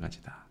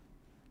마찬가지다.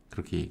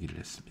 그렇게 얘기를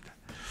했습니다.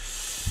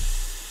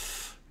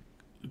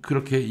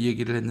 그렇게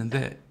얘기를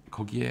했는데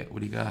거기에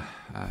우리가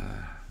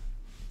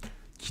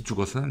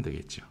기죽어서는 안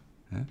되겠죠.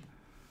 예?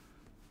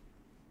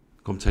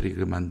 검찰이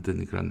그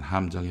만든 그런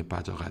함정에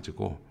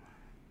빠져가지고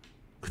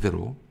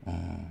그대로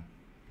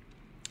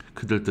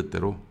그들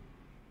뜻대로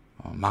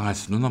망할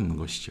수는 없는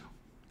것이죠.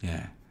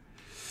 예.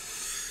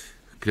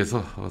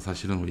 그래서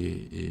사실은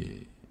우리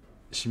이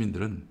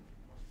시민들은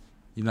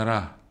이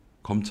나라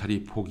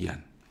검찰이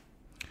포기한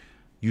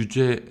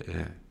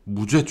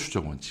무죄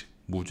추정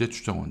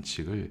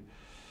원칙을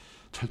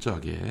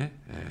철저하게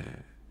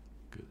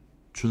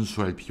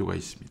준수할 필요가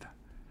있습니다.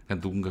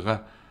 그러니까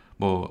누군가가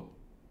뭐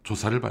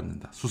조사를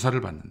받는다, 수사를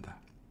받는다.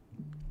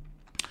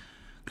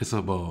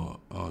 그래서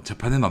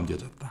재판에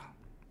넘겨졌다.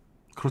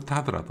 그렇다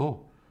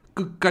하더라도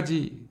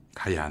끝까지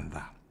가야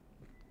한다.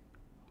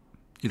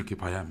 이렇게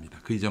봐야 합니다.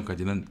 그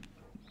이전까지는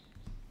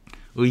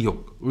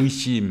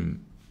의심의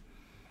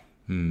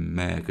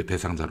그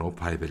대상자로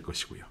봐야 될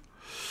것이고요.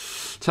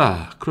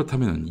 자,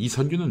 그렇다면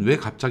이선균은 왜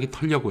갑자기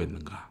털려고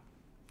했는가?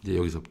 이제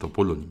여기서부터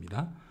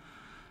본론입니다.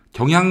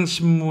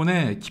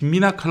 경향신문의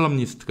김민아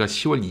칼럼니스트가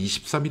 10월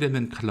 23일에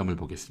낸 칼럼을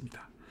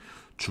보겠습니다.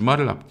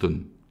 주말을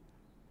앞둔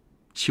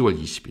 10월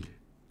 20일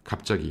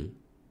갑자기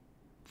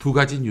두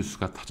가지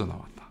뉴스가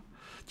터져나왔다.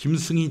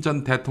 김승희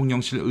전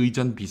대통령실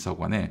의전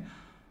비서관의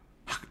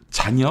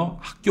자녀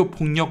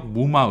학교폭력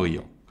무마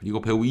의혹, 그리고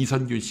배우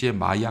이선균 씨의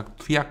마약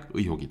투약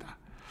의혹이다.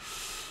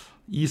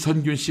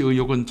 이선균 씨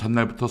의혹은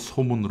전날부터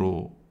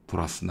소문으로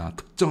돌았으나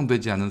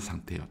특정되지 않은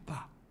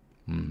상태였다.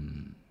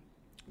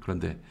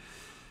 그런데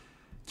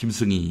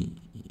김승희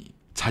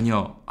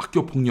자녀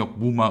학교폭력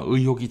무마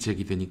의혹이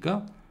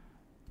제기되니까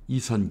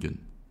이선균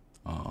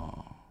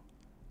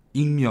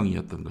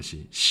익명이었던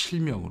것이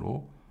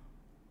실명으로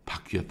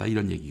바뀌었다,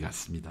 이런 얘기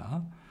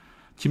같습니다.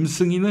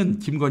 김승희는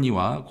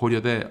김건희와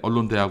고려대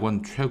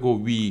언론대학원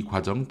최고위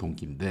과정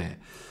동기인데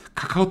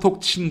카카오톡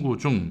친구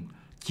중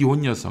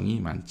기혼 여성이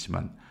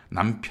많지만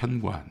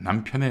남편과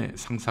남편의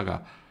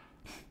상사가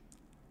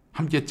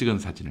함께 찍은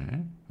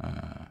사진을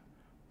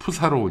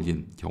푸사로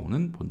올린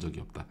경우는 본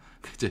적이 없다.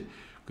 이제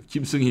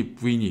김승희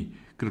부인이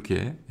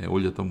그렇게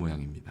올렸던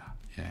모양입니다.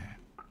 예.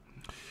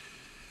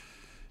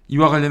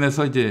 이와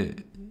관련해서 이제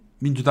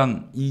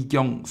민주당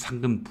이경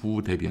상근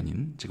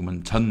부대변인,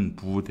 지금은 전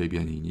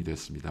부대변인이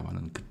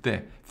됐습니다만은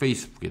그때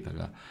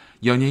페이스북에다가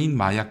연예인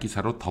마약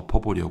기사로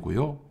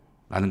덮어보려고요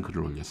라는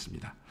글을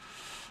올렸습니다.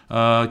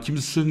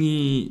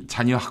 김승희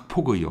자녀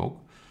학폭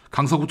의혹,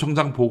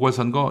 강서구청장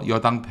보궐선거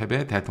여당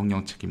패배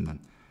대통령 책임론,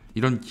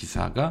 이런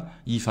기사가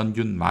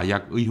이선균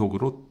마약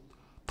의혹으로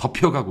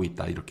덮여가고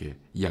있다, 이렇게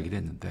이야기를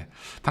했는데,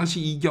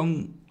 당시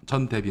이경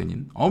전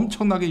대변인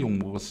엄청나게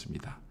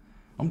욕먹었습니다.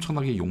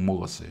 엄청나게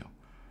욕먹었어요.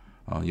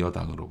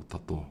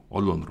 여당으로부터 또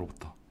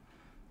언론으로부터.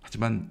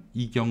 하지만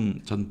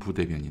이경 전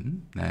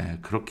부대변인,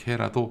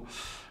 그렇게라도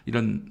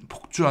이런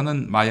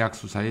폭주하는 마약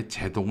수사에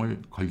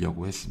제동을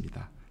걸려고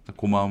했습니다.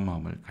 고마운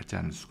마음을 갖지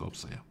않을 수가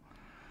없어요.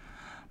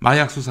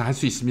 마약 수사 할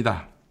수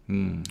있습니다.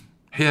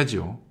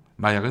 해야죠.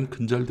 마약은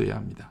근절돼야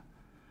합니다.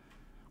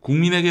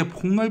 국민에게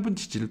폭넓은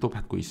지지를 또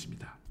받고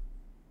있습니다.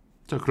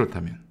 자,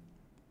 그렇다면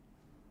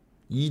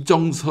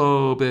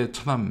이정섭의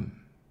처남은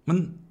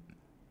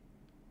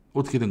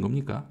어떻게 된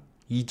겁니까?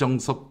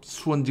 이정섭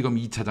수원지검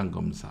 2차장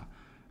검사,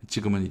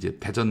 지금은 이제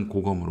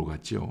대전고검으로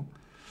갔지요.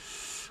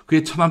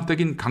 그의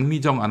처남댁인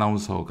강미정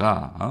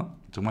아나운서가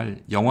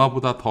정말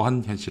영화보다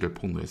더한 현실을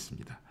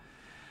폭로했습니다.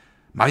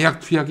 마약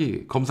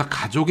투약이 검사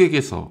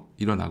가족에게서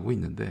일어나고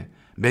있는데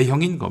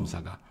매형인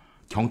검사가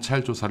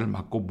경찰 조사를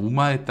막고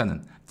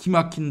무마했다는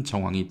기막힌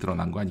정황이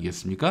드러난 거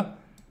아니겠습니까?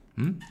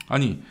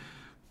 아니,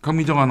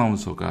 강미정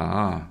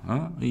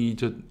아나운서가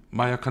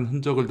마약한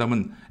흔적을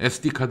담은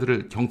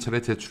SD카드를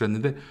경찰에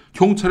제출했는데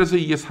경찰에서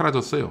이게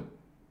사라졌어요.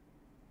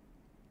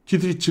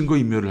 지들이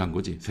증거인멸을 한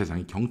거지.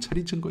 세상에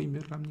경찰이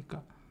증거인멸을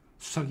합니까?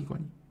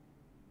 수사기관이.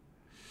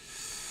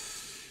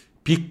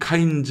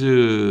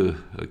 빅카인즈는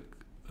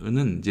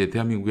이제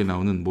대한민국에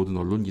나오는 모든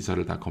언론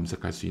기사를 다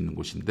검색할 수 있는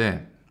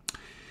곳인데,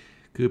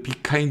 그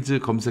빅카인즈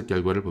검색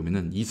결과를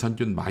보면은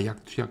이선균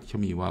마약 투약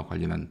혐의와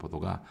관련한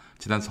보도가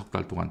지난 석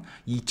달 동안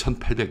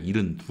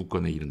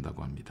 2,872건에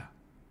이른다고 합니다.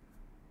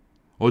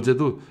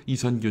 어제도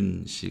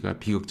이선균 씨가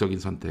비극적인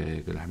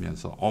선택을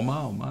하면서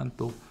어마어마한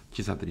또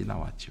기사들이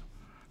나왔죠.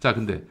 자,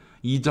 근데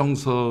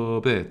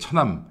이정섭의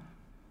처남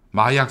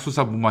마약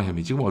수사 무마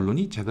혐의, 지금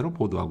언론이 제대로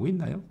보도하고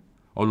있나요?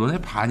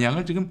 언론의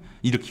반향을 지금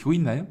일으키고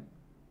있나요?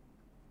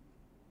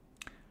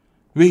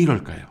 왜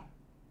이럴까요?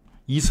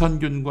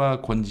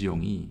 이선균과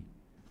권지용이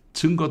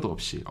증거도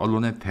없이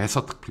언론에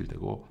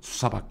대서특필되고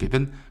수사받게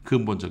된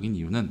근본적인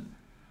이유는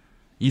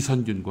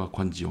이선균과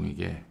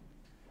권지용에게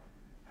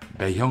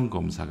매형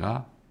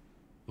검사가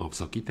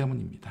없었기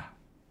때문입니다.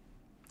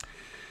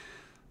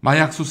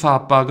 마약 수사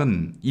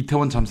압박은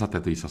이태원 참사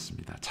때도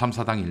있었습니다.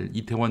 참사 당일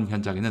이태원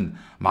현장에는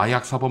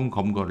마약 사범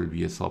검거를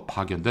위해서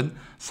파견된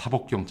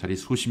사법경찰이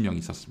수십 명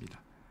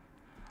있었습니다.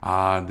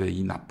 근데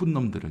이 나쁜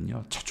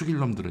놈들은요, 쳐 죽일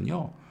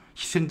놈들은요,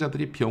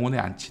 희생자들이 병원에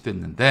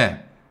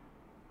안치됐는데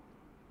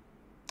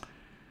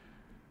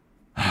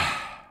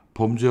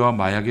범죄와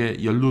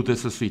마약에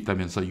연루됐을 수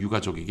있다면서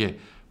유가족에게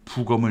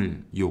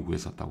부검을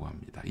요구했었다고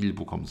합니다.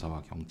 일부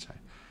검사와 경찰.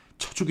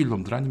 쳐 죽일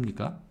놈들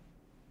아닙니까?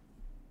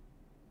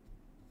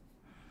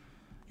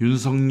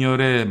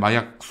 윤석열의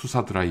마약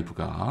수사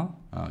드라이브가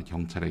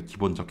경찰의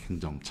기본적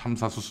행정,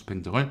 참사 수습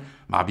행정을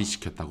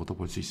마비시켰다고도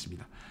볼 수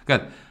있습니다.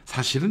 그러니까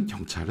사실은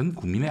경찰은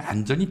국민의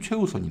안전이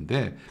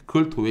최우선인데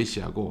그걸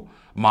도외시하고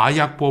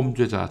마약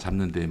범죄자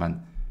잡는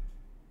데에만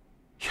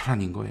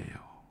혈안인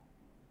거예요.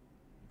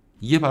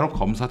 이게 바로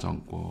검사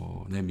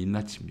정권의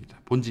민낯입니다.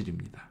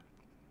 본질입니다.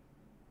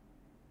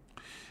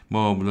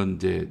 물론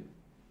이제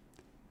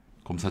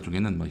검사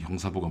중에는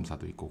형사부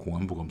검사도 있고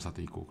공안부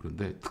검사도 있고,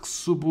 그런데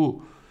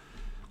특수부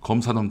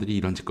검사놈들이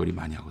이런 짓거리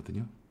많이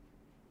하거든요.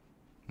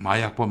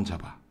 마약범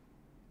잡아.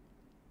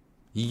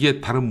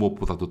 이게 다른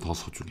무엇보다도 더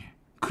소중해.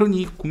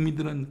 그러니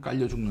국민들은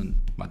깔려 죽는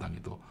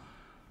마당에도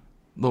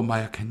너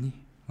마약했니?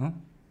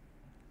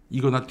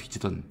 이거나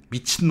뒤지던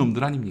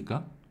미친놈들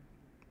아닙니까?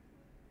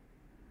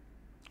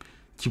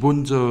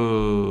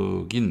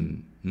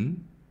 기본적인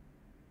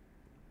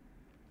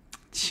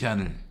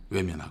치안을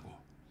외면하고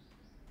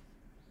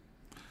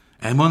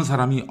M1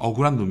 사람이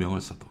억울한 누명을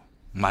써도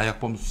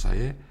마약범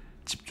수사에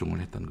집중을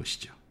했던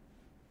것이죠.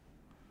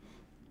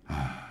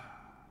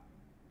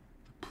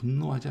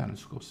 분노하지 않을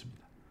수가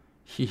없습니다.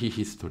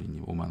 히히히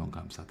스토리님 5만원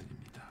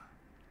감사드립니다.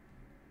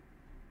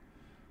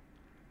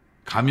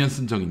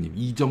 가면쓴 정의님,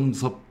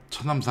 이정섭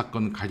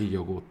처남사건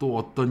가리려고 또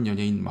어떤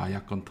연예인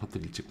마약건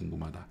터뜨릴지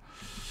궁금하다.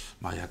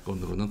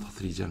 마약건으로는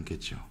터뜨리지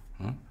않겠죠.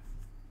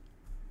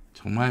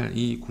 정말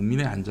이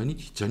국민의 안전이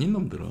뒷전인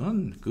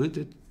놈들은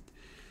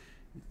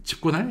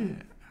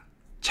집권할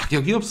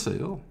자격이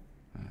없어요.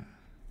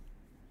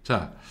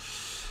 자,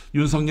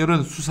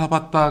 윤석열은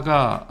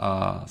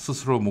수사받다가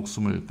스스로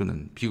목숨을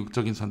끊은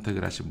비극적인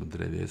선택을 하신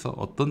분들에 대해서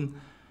어떤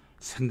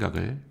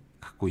생각을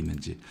갖고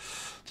있는지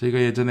저희가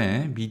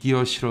예전에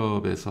미디어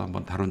실업에서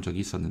한번 다룬 적이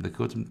있었는데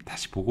그거 좀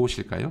다시 보고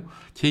오실까요?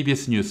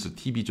 KBS 뉴스,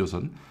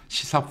 TV조선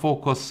시사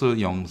포커스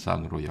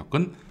영상으로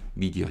엮은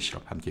미디어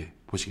실업 함께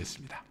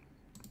보시겠습니다.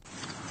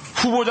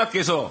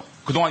 후보자께서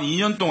그동안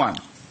 2년 동안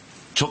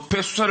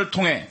적폐 수사를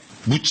통해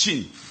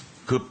묻힌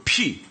그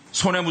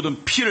손에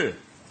묻은 피를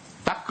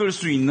닦을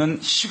수 있는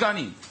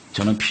시간이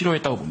저는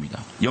필요했다고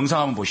봅니다. 영상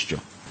한번 보시죠.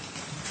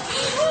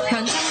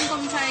 변상훈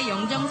검사의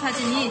영정사진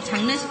사진이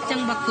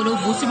장례식장 밖으로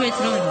모습을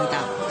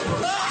드러냅니다.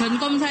 변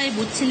검사의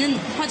모친은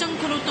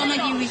화장터로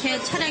떠나기 위해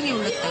차량에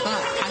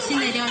올랐다가 다시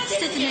내려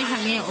취재진을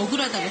향해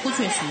억울하다고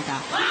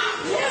호소했습니다.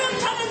 이런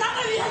차는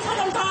나를 위한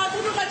사람 다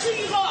들어가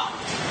죽이고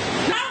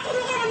나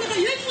들어가면 내가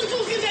예쁜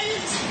죽이게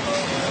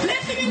내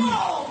죽이노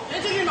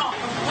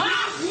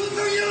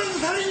윤석열은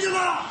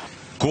살인자다.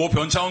 고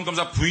변창훈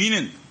검사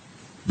부인은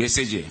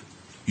메시지에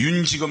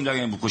윤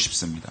지검장에게 묻고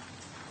싶습니다.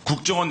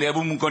 국정원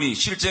내부 문건이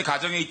실제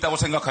가정에 있다고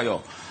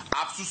생각하여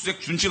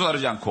압수수색 준치도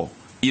다르지 않고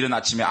이른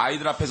아침에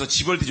아이들 앞에서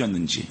집을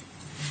뒤졌는지.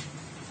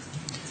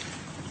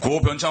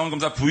 고 변창훈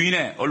검사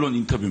부인의 언론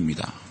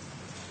인터뷰입니다.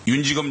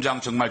 윤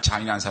지검장 정말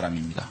잔인한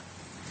사람입니다.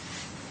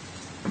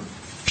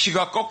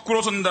 피가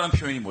거꾸로 솟는다는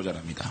표현이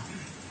모자랍니다.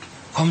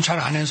 검찰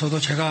안에서도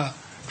제가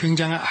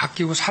굉장히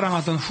아끼고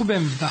사랑하던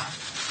후배입니다.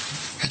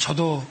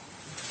 저도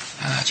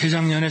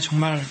재작년에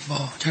정말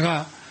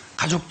제가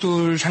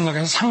가족들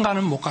생각해서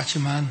상가는 못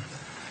갔지만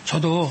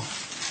저도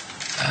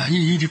이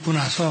일 있고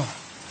나서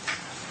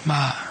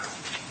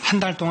한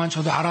달 동안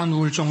저도 알아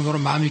누울 정도로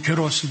마음이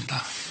괴로웠습니다.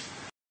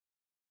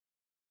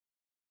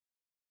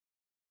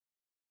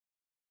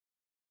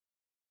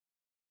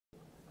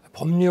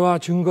 법리와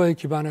증거에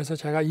기반해서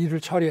제가 일을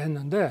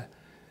처리했는데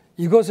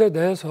이것에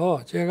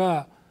대해서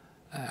제가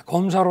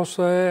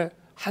검사로서의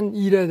한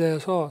일에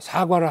대해서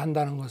사과를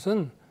한다는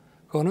것은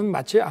그거는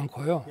맞지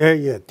않고요.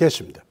 예,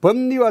 됐습니다.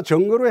 법리와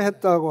증거로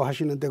했다고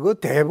하시는데 그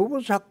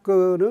대부분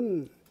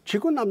사건은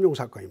직권남용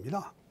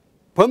사건입니다.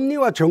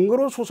 법리와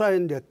증거로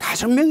수사했는데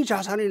 5명이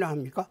자살이나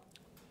합니까?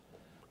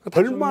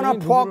 얼마나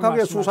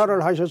포악하게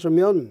수사를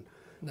하셨으면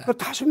네. 그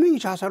 5명이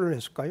자살을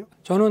했을까요?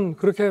 저는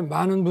그렇게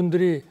많은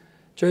분들이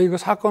저희 그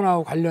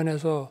사건하고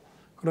관련해서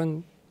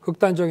그런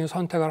극단적인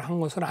선택을 한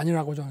것은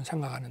아니라고 저는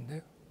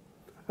생각하는데요.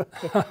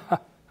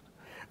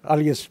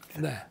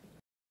 알겠습니다. 네.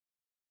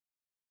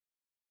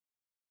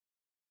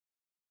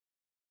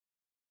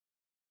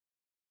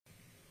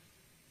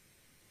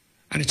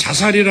 아니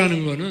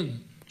자살이라는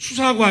거는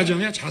수사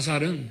과정에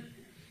자살은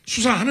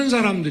수사하는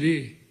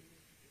사람들이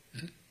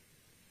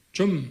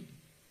좀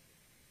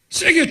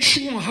세게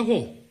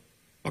추궁하고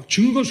막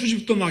증거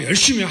수집도 막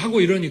열심히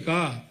하고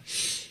이러니까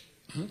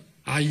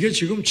이게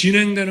지금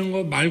진행되는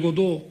거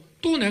말고도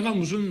또 내가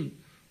무슨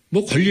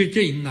걸릴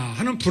게 있나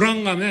하는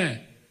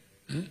불안감에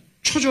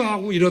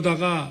초조하고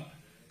이러다가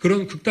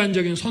그런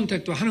극단적인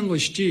선택도 하는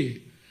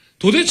것이지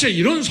도대체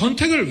이런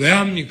선택을 왜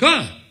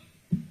합니까?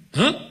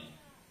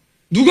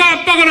 누가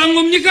압박을 한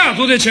겁니까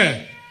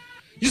도대체?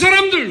 이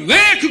사람들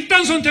왜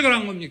극단 선택을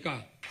한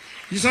겁니까?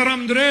 이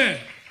사람들의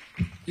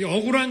이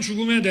억울한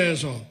죽음에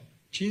대해서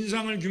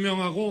진상을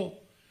규명하고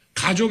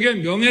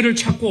가족의 명예를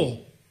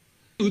찾고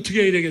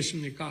어떻게 해야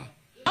되겠습니까?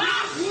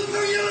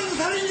 윤석열은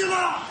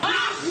살인자다.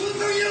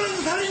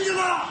 윤석열은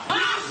살인자다.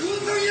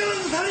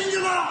 윤석열은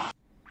살인자다.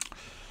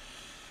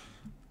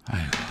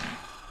 아이고,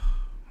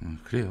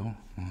 그래요.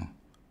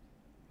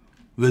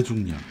 왜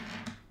죽냐?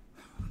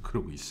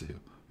 그러고 있어요.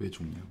 왜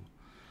죽냐고.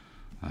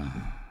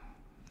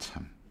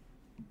 참.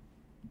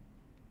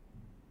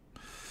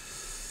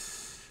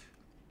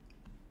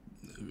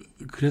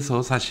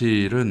 그래서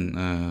사실은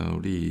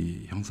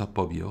우리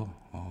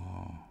형사법이요.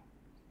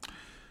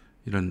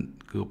 이런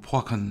그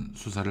포악한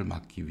수사를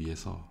막기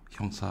위해서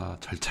형사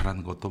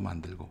절차라는 것도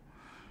만들고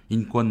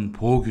인권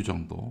보호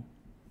규정도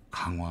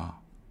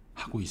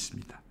강화하고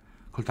있습니다.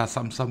 그걸 다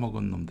쌈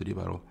싸먹은 놈들이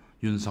바로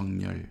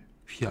윤석열,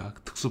 휘하,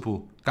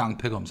 특수부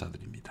깡패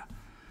검사들입니다.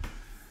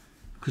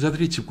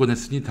 그자들이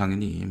집권했으니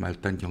당연히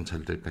말단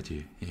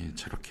경찰들까지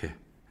저렇게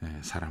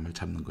사람을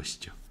잡는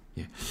것이죠.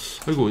 예.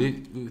 아이고,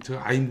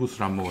 제가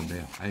아임굿을 안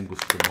먹었네요. 아임굿을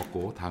좀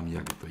먹고 다음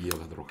이야기 또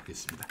이어가도록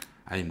하겠습니다.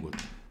 아임굿,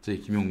 저희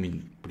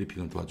김용민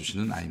브리핑을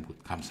도와주시는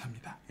아임굿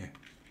감사합니다. 예.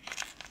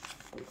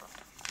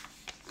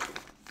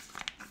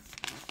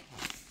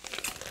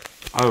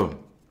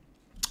 아유,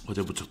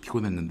 어제 무척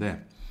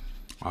피곤했는데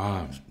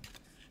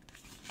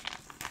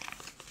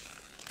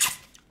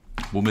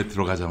몸에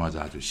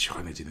들어가자마자 아주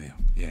시원해지네요.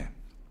 예.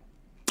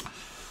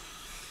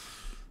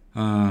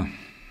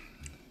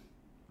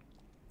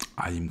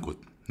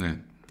 아임굿. 네,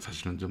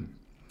 사실은 좀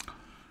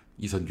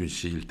이선균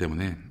씨 일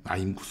때문에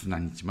아임굿은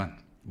아니지만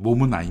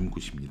몸은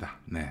아임굿입니다.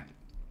 네.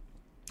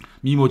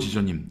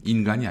 미모지조님,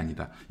 인간이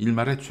아니다.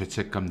 일말의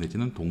죄책감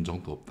내지는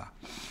동정도 없다.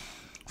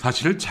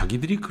 사실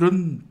자기들이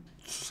그런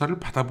수사를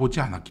받아보지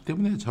않았기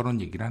때문에 저런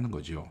얘기를 하는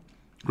거죠.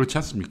 그렇지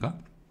않습니까?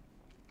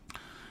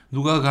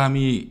 누가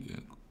감히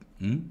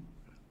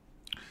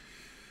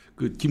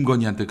그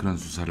김건희한테 그런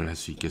수사를 할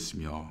수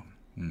있겠으며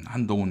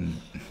한동훈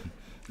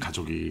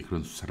가족이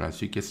그런 수사를 할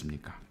수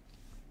있겠습니까?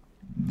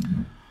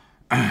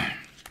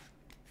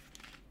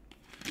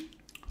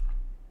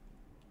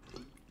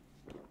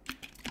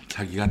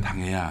 자기가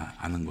당해야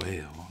아는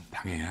거예요.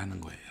 당해야 하는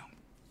거예요.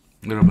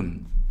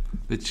 여러분,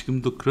 근데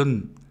지금도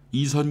그런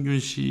이선균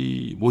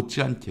씨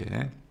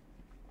못지않게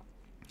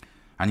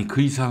아니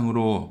그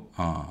이상으로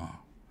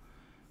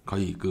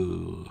거의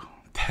그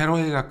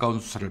테러에 가까운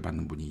수사를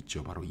받는 분이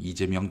있죠. 바로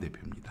이재명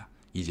대표입니다.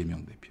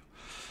 이재명 대표.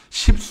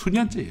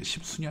 10수년째예요.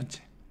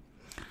 10수년째.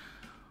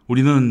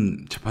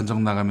 우리는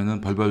재판장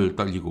나가면은 벌벌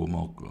떨리고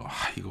뭐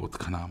이거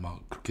어떡하나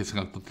막 그렇게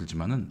생각도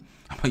들지만은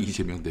아마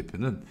이재명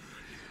대표는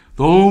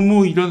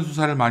너무 이런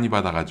수사를 많이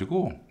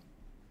받아가지고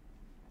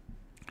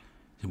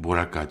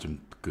뭐랄까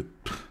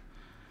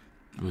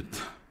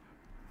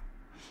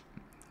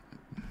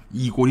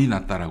이골이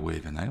났다라고 해야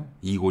되나요?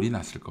 이골이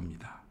났을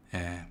겁니다.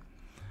 예.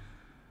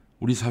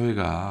 우리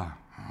사회가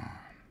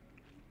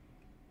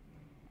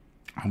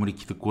아무리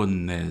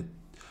기득권에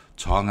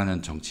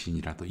저항하는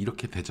정치인이라도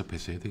이렇게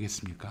대접해서 해야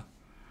되겠습니까?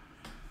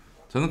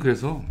 저는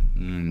그래서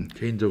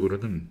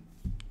개인적으로는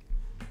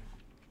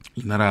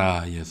이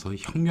나라에서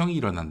혁명이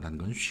일어난다는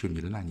건 쉬운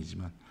일은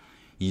아니지만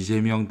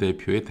이재명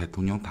대표의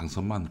대통령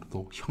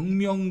당선만으로도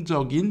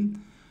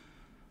혁명적인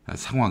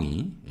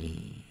상황이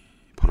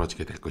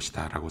벌어지게 될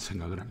것이다 라고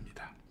생각을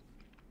합니다.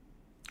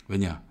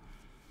 왜냐?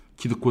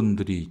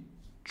 기득권들이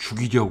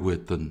죽이려고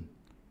했던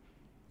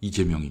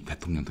이재명이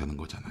대통령 되는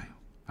거잖아요.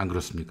 안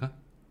그렇습니까?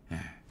 예.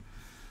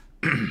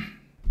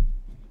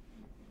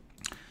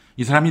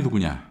 이 사람이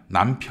누구냐?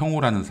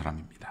 남평호라는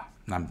사람입니다.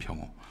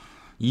 남평호.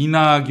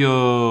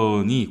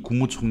 이낙연이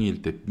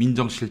국무총리일 때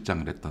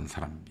민정실장을 했던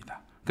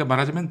사람입니다. 그러니까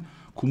말하자면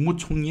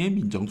국무총리의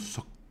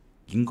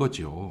민정수석인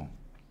거죠.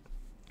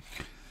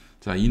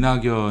 자,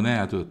 이낙연의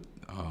아주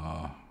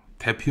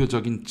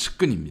대표적인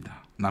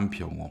측근입니다.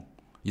 남평호.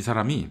 이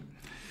사람이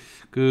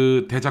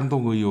그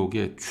대장동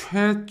의혹의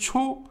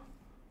최초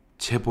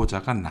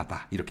제보자가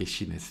나다 이렇게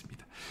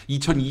시인했습니다.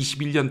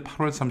 2021년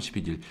 8월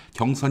 31일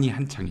경선이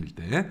한창일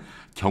때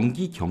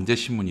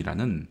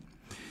경기경제신문이라는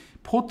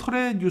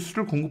포털의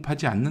뉴스를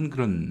공급하지 않는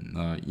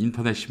그런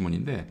인터넷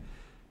신문인데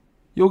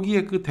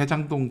여기에 그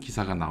대장동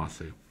기사가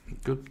나왔어요.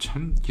 그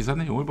참 기사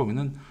내용을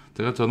보면은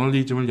제가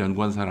저널리즘을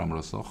연구한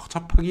사람으로서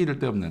허접하기 이를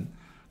데 없는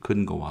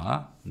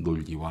근거와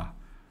논리와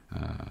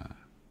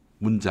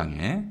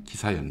문장의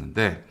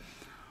기사였는데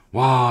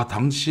와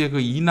당시에 그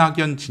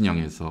이낙연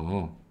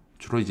진영에서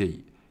주로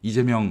이제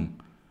이재명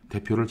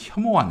대표를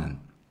혐오하는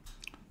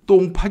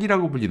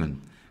똥파기라고 불리는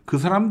그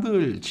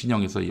사람들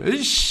진영에서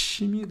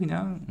열심히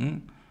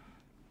그냥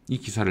이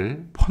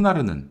기사를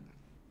퍼나르는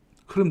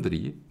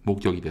흐름들이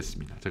목격이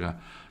됐습니다. 제가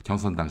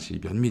경선 당시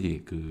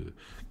면밀히 그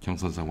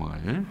경선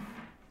상황을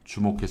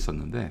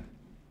주목했었는데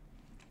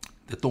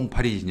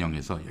똥파리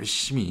진영에서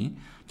열심히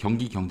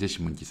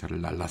경기경제신문 기사를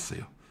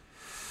날랐어요.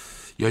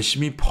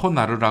 열심히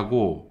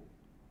퍼나르라고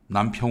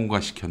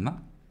남평호가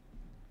시켰나?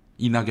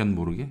 이낙연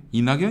모르게?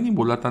 이낙연이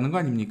몰랐다는 거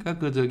아닙니까?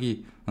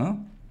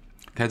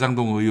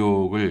 대장동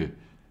의혹을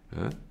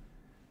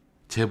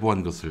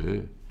제보한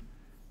것을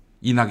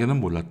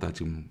이낙연은 몰랐다.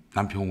 지금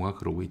남평호가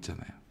그러고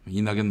있잖아요.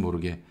 이낙연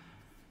모르게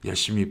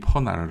열심히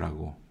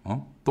퍼나르라고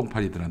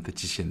똥파리들한테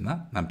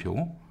지시했나?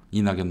 남평호?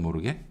 이낙연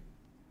모르게?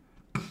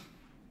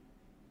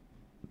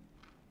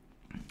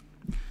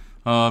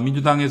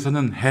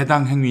 민주당에서는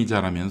해당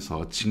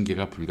행위자라면서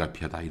징계가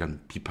불가피하다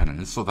이런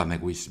비판을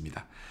쏟아내고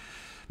있습니다.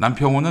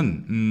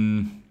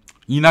 남평호는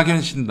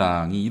이낙연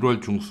신당이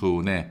 1월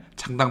중순에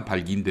창당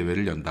발기인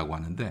대회를 연다고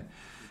하는데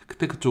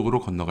그때 그쪽으로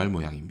건너갈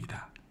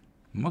모양입니다.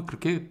 뭐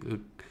그렇게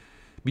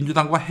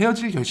민주당과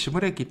헤어질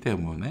결심을 했기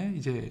때문에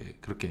이제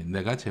그렇게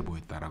내가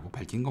제보했다라고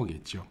밝힌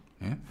거겠죠.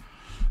 예?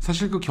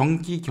 사실 그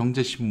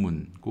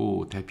경기경제신문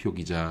그 대표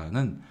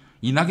기자는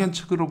이낙연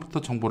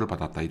측으로부터 정보를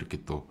받았다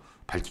이렇게 또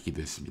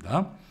밝히기도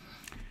했습니다.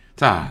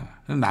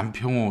 자,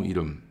 남평호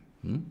이름,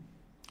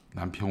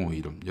 남평호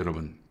이름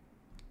여러분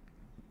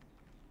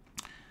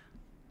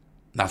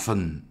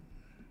낯선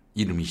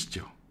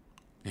이름이시죠?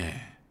 예.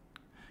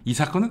 이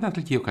사건은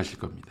다들 기억하실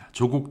겁니다.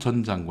 조국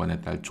전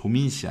장관의 딸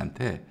조민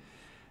씨한테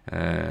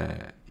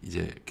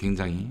이제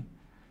굉장히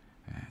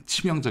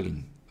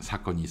치명적인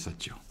사건이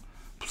있었죠.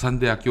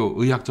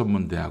 부산대학교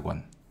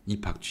의학전문대학원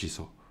입학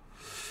취소.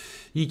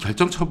 이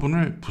결정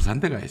처분을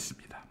부산대가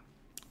했습니다.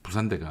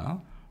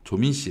 부산대가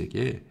조민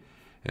씨에게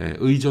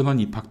의전원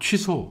입학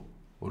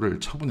취소를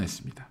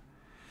처분했습니다.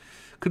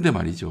 근데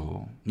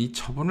말이죠. 이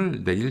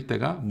처분을 내릴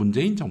때가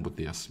문재인 정부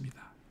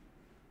때였습니다.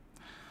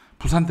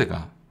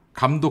 부산대가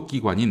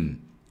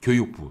감독기관인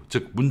교육부,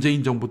 즉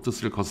문재인 정부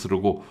뜻을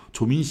거스르고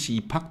조민 씨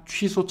입학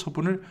취소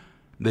처분을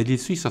내릴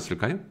수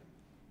있었을까요?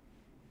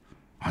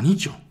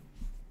 아니죠.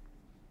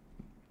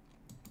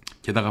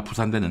 게다가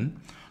부산대는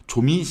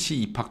조민 씨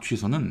입학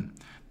취소는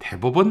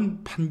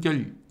대법원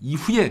판결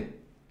이후에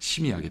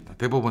심의하겠다.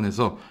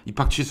 대법원에서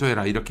입학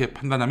취소해라 이렇게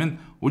판단하면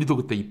우리도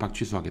그때 입학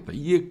취소하겠다.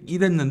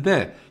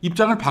 이랬는데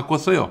입장을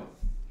바꿨어요.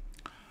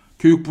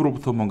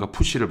 교육부로부터 뭔가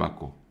푸시를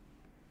받고.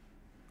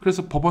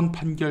 그래서 법원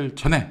판결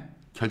전에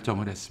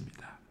결정을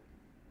했습니다.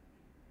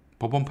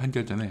 법원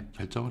판결 전에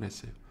결정을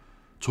했어요.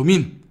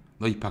 조민,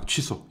 너 입학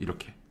취소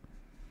이렇게.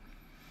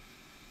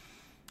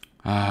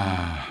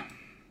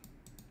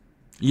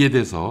 이에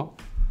대해서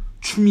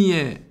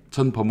추미애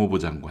전 법무부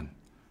장관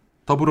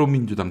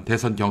더불어민주당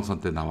대선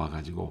경선 때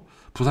나와가지고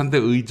부산대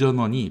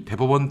의전원이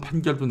대법원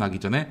판결도 나기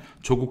전에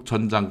조국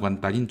전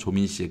장관 딸인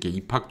조민 씨에게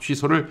입학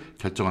취소를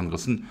결정한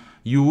것은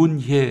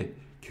유은혜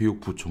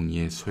교육부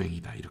총리의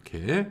소행이다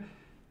이렇게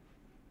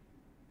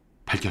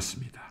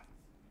밝혔습니다.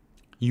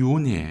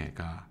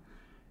 유은혜가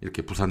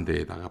이렇게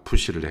부산대에다가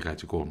푸시를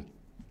해가지고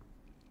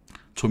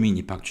조민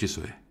입학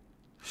취소해.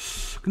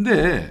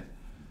 근데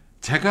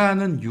제가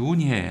아는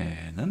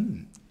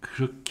유은혜는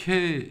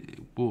그렇게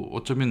뭐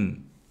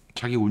어쩌면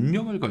자기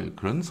운명을 걸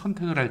그런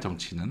선택을 할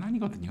정치는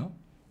아니거든요.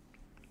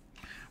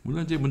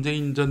 물론 이제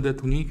문재인 전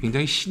대통령이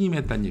굉장히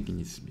신임했다는 얘기는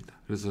있습니다.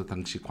 그래서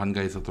당시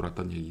관가에서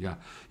돌았던 얘기가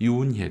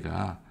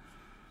유은혜가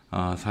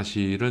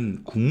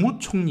사실은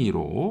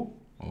국무총리로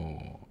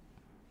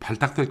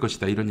발탁될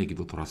것이다 이런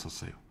얘기도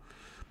돌았었어요.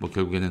 뭐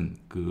결국에는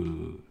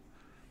그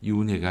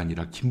유은혜가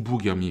아니라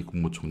김부겸이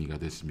국무총리가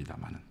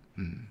됐습니다만은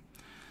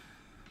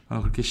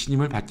그렇게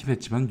신임을 받긴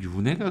했지만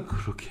유은혜가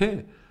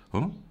그렇게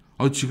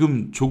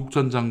지금 조국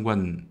전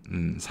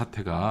장관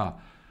사태가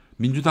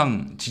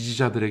민주당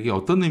지지자들에게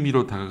어떤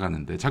의미로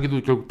다가가는데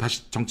자기도 결국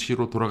다시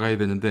정치로 돌아가야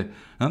되는데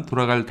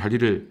돌아갈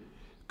다리를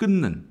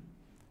끊는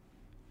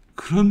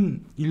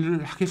그런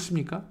일을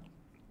하겠습니까?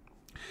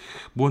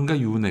 무언가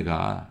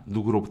유은혜가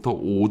누구로부터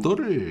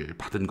오더를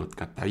받은 것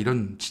같다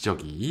이런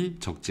지적이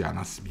적지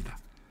않았습니다.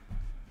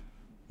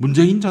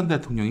 문재인 전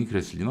대통령이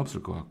그랬을 리는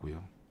없을 것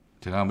같고요.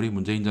 제가 아무리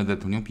문재인 전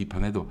대통령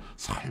비판해도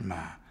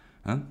설마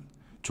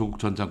조국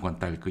전 장관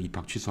딸 그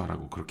입학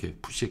취소하라고 그렇게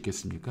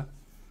푸시했겠습니까?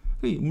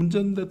 문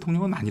전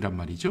대통령은 아니란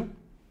말이죠.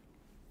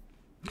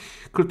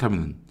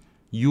 그렇다면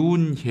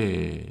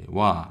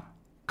유은혜와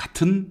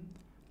같은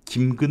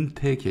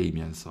김근태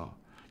계이면서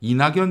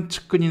이낙연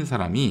측근인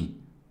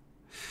사람이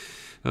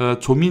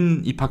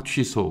조민 입학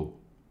취소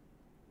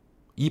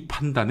이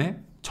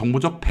판단에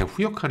정무적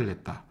배후 역할을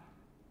했다.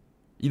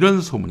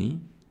 이런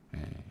소문이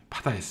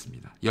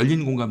파다했습니다.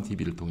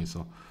 열린공감TV를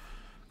통해서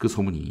그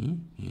소문이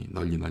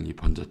널리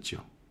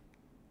번졌죠.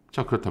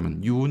 자,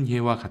 그렇다면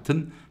유은혜와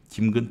같은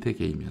김근태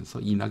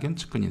계이면서 이낙연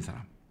측근인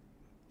사람.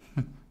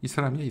 이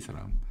사람이야, 이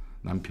사람.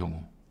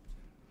 남평호.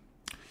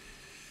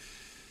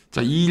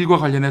 자, 이 일과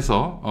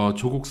관련해서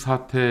조국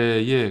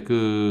사태의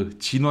그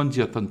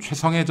진원지였던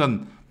최성해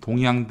전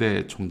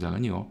동양대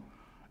총장은요,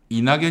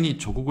 이낙연이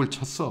조국을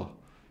쳤어.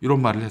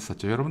 이런 말을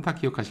했었죠. 여러분 다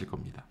기억하실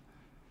겁니다.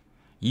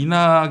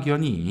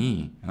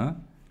 이낙연이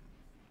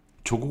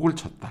조국을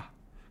쳤다.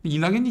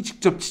 이낙연이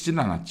직접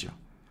치지는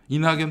않았죠.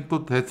 이낙연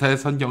또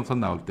대선 경선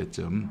나올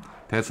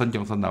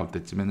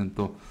때쯤에는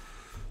또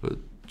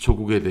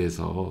조국에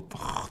대해서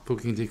또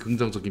굉장히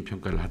긍정적인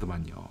평가를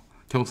하더만요.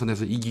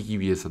 경선에서 이기기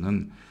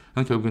위해서는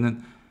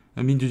결국에는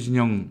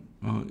민주진영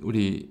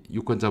우리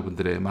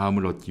유권자분들의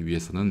마음을 얻기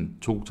위해서는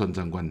조국 전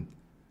장관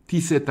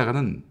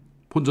디스했다가는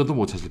본전도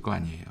못 찾을 거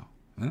아니에요.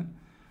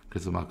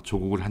 그래서 막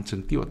조국을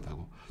한층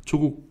띄웠다고.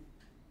 조국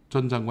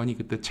전 장관이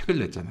그때 책을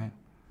냈잖아요.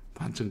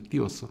 한층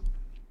띄웠어.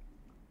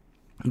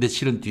 근데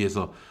실은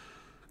뒤에서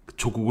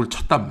조국을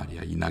쳤단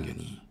말이야,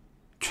 이낙연이.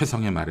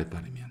 최성의 말에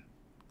따르면.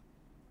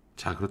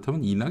 자,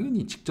 그렇다면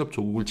이낙연이 직접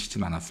조국을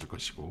치진 않았을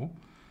것이고,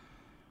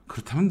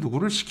 그렇다면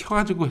누구를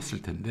시켜가지고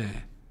했을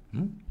텐데,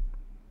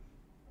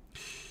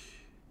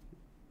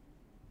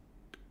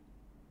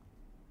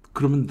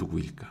 그러면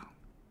누구일까?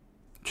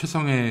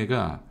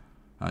 최성해가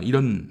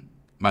이런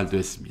말도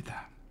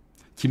했습니다.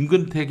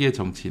 김근태계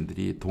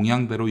정치인들이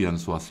동양대로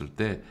연수 왔을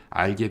때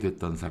알게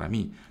됐던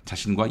사람이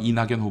자신과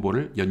이낙연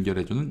후보를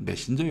연결해주는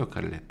메신저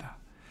역할을 했다.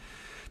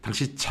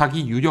 당시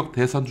차기 유력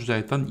대선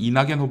주자였던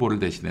이낙연 후보를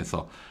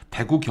대신해서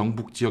대구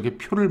경북 지역의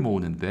표를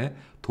모으는데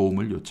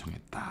도움을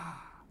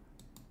요청했다.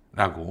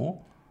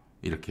 라고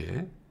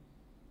이렇게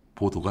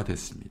보도가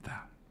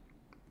됐습니다.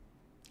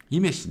 이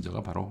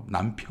메신저가 바로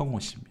남평호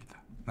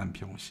씨입니다.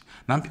 남평호 씨.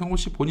 남평호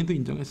씨 본인도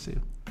인정했어요.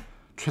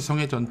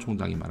 최성해 전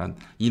총장이 말한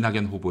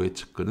이낙연 후보의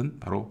측근은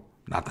바로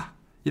나다.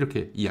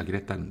 이렇게 이야기를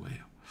했다는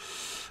거예요.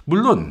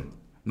 물론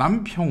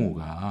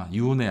남평호가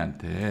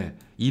유은혜한테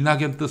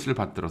이낙연 뜻을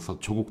받들어서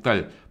조국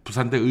딸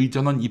부산대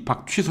의전원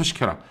입학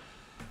취소시켜라.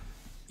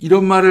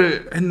 이런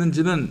말을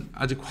했는지는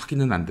아직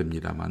확인은 안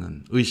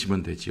됩니다만은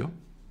의심은 되지요.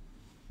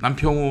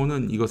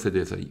 남평호는 이것에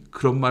대해서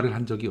그런 말을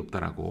한 적이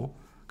없다라고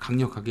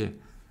강력하게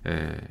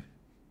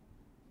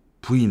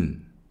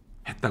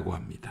부인했다고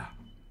합니다.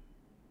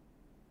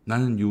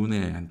 나는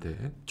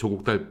유은혜한테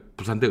조국 딸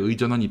부산대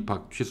의전원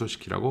입학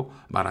취소시키라고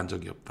말한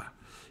적이 없다.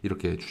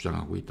 이렇게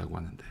주장하고 있다고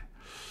하는데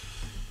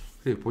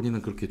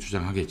본인은 그렇게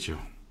주장하겠죠.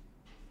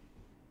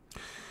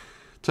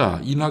 자,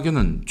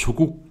 이낙연은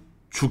조국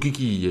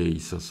죽이기에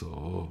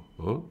있어서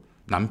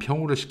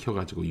남평호를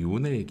시켜가지고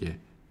유은혜에게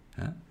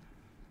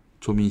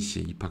조민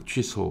씨 입학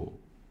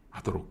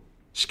취소하도록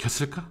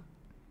시켰을까?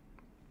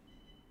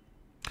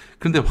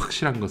 그런데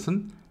확실한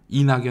것은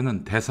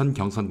이낙연은 대선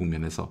경선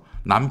국면에서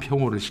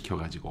남평호를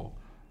시켜가지고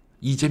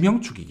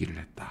이재명 죽이기를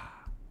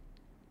했다.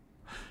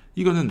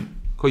 이거는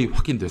거의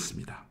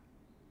확인됐습니다.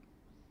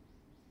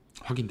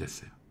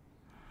 확인됐어요.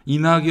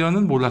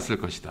 이낙연은 몰랐을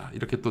것이다.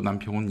 이렇게 또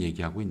남평호는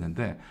얘기하고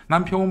있는데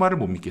남평호 말을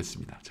못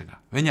믿겠습니다.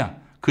 제가.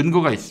 왜냐?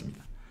 근거가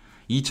있습니다.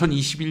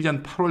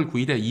 2021년 8월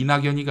 9일에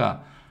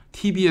이낙연이가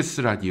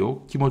TBS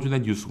라디오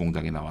김어준의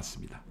뉴스공장에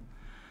나왔습니다.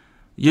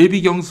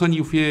 예비 경선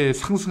이후에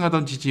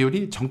상승하던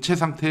지지율이 정체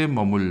상태에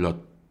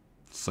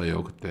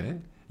머물렀어요.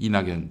 그때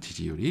이낙연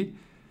지지율이.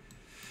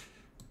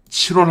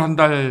 7월 한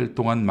달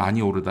동안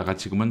많이 오르다가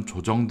지금은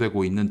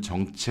조정되고 있는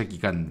정체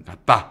기간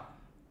같다.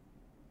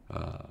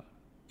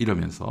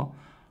 이러면서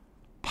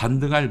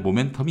반등할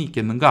모멘텀이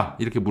있겠는가?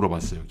 이렇게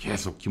물어봤어요.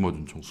 계속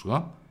김어준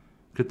총수가.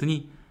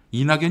 그랬더니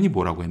이낙연이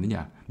뭐라고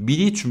했느냐?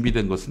 미리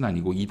준비된 것은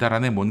아니고 이달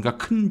안에 뭔가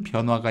큰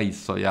변화가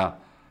있어야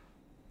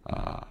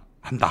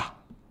한다.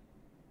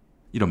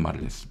 이런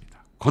말을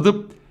했습니다.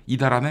 거듭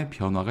이달 안에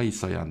변화가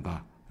있어야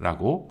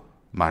한다라고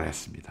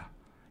말했습니다.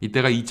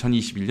 이때가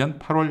 2021년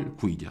 8월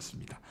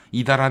 9일이었습니다.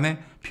 이달 안에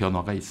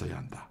변화가 있어야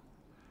한다.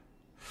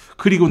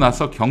 그리고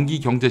나서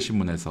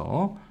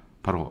경기경제신문에서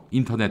바로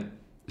인터넷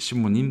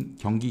신문인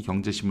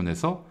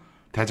경기경제신문에서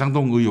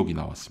대장동 의혹이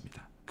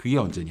나왔습니다. 그게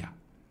언제냐?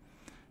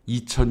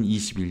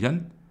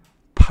 2021년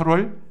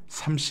 8월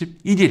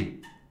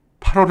 31일,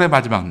 8월의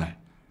마지막 날,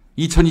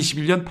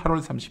 2021년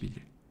 8월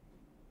 31일.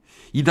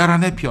 이달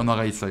안에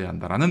변화가 있어야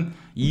한다라는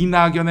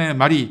이낙연의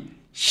말이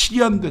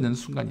실현되는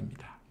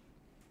순간입니다.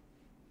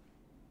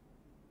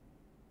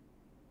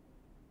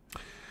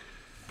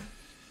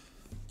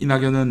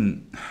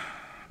 이낙연은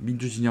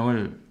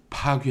민주진영을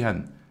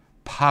파괴한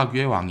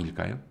파괴의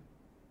왕일까요?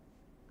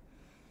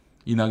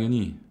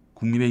 이낙연이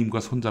국민의힘과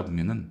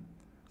손잡으면은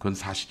그건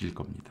사실일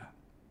겁니다.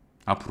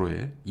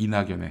 앞으로의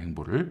이낙연의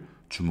행보를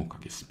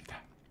주목하겠습니다.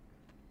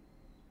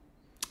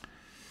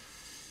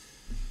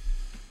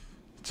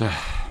 자,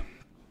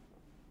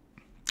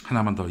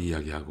 하나만 더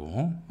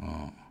이야기하고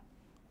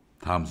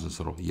다음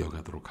순서로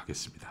이어가도록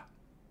하겠습니다.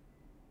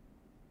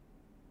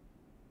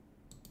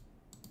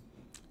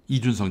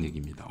 이준석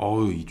얘기입니다.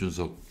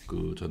 이준석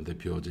그 전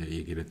대표 어제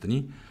얘기를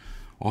했더니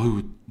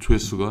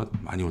조회수가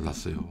많이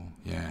올랐어요.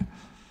 예.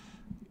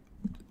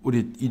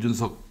 우리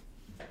이준석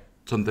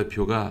전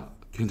대표가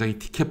굉장히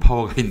티켓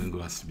파워가 있는 것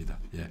같습니다.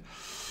 예.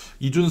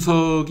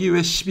 이준석이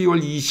왜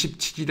 12월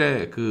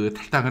 27일에 그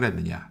탈당을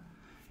했느냐?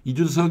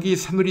 이준석이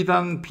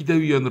새누리당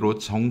비대위원으로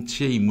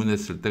정치에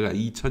입문했을 때가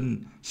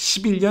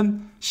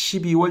 2011년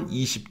 12월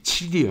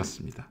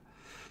 27일이었습니다.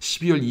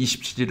 12월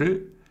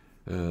 27일을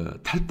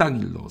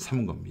탈당일로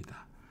삼은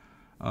겁니다.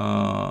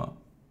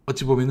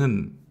 어찌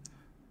보면은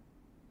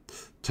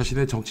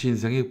자신의 정치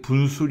인생의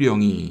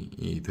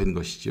분수령이 된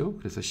것이죠.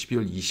 그래서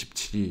 12월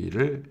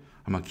 27일을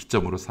아마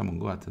기점으로 삼은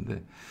것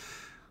같은데,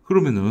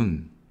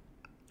 그러면은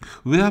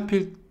왜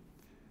하필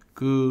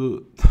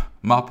그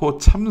마포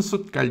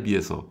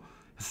참숯갈비에서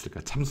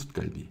했을까?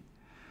 참숯갈비.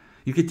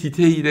 이렇게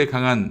디테일에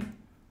강한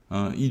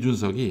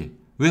이준석이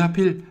왜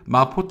하필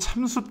마포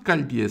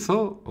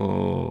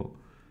참숯갈비에서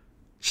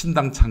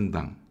신당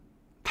창당,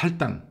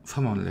 탈당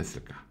선언을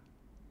했을까?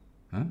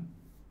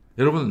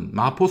 여러분,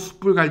 마포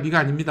숯불갈비가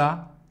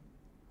아닙니다.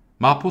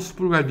 마포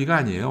숯불갈비가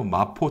아니에요.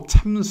 마포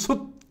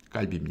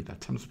참숯갈비입니다.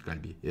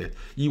 참숯갈비. 예.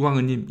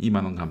 이광은님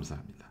 2만원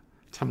감사합니다.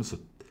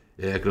 참숯.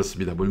 예,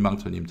 그렇습니다.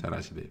 물망초님 잘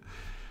아시네요.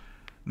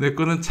 내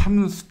거는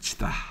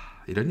참숯이다.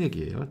 이런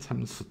얘기예요.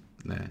 참숯.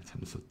 네,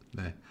 참숯.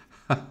 네.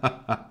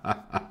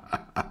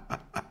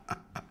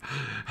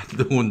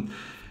 한동훈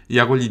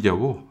약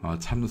올리려고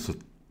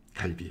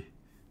참숯갈비.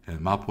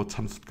 마포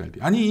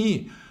참숯갈비.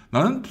 아니,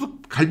 나는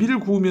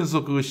갈비를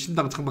구우면서 그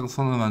신당 창당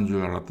선언한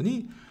줄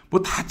알았더니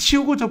뭐 다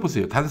치우고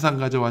접으세요. 단상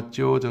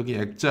가져왔죠. 저기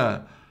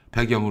액자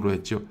배경으로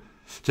했죠.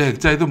 저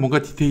액자에도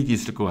뭔가 디테일이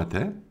있을 것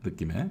같아.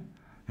 느낌에.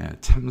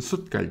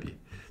 참숯갈비.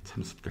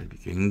 참숯갈비.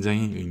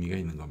 굉장히 의미가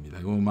있는 겁니다.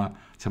 이거 아마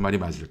제 말이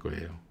맞을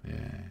거예요.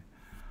 예.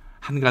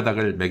 한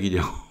가닥을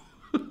먹이려고.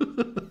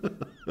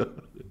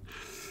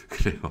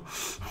 그래요.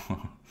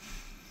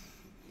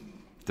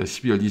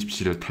 12월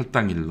 27일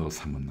탈당일로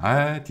삼은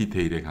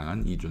디테일에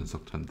강한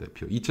이준석 전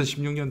대표.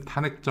 2016년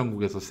탄핵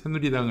정국에서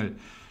새누리당을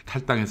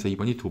탈당해서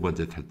이번이 두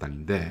번째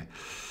탈당인데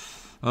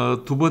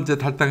두 번째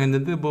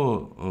탈당했는데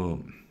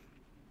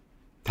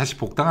다시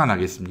복당 안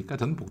하겠습니까?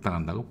 저는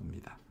복당한다고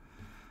봅니다.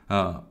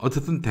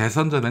 어쨌든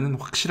대선 전에는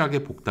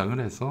확실하게 복당을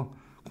해서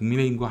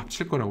국민의힘과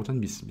합칠 거라고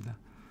저는 믿습니다.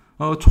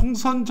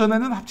 총선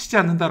전에는 합치지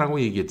않는다라고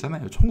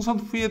얘기했잖아요. 총선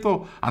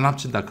후에도 안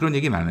합친다. 그런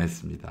얘기는 안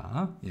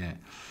했습니다. 예.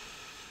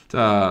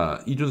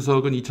 자,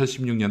 이준석은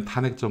 2016년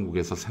탄핵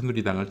정국에서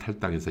새누리당을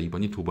탈당해서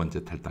이번이 두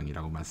번째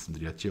탈당이라고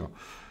말씀드렸죠.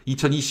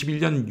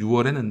 2021년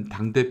 6월에는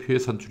당대표에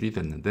선출이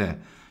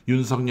됐는데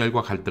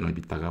윤석열과 갈등을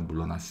빚다가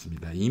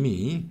물러났습니다.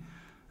 이미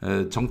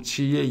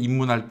정치에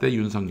입문할 때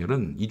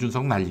윤석열은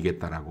이준석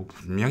날리겠다라고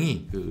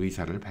분명히 그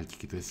의사를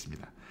밝히기도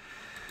했습니다.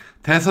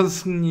 대선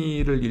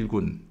승리를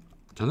일군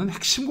저는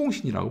핵심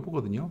공신이라고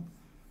보거든요.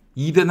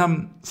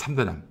 2대남,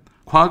 3대남.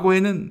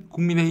 과거에는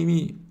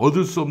국민의힘이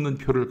얻을 수 없는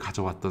표를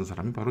가져왔던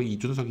사람이 바로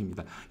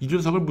이준석입니다.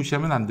 이준석을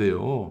무시하면 안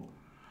돼요.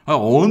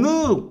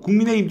 어느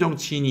국민의힘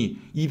정치인이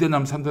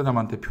 2대남,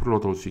 3대남한테 표를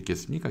얻어올 수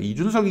있겠습니까?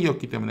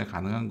 이준석이었기 때문에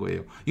가능한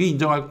거예요. 이거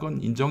인정할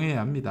건 인정해야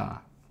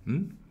합니다.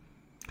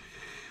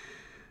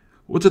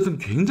 어쨌든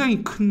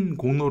굉장히 큰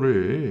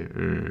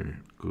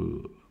공로를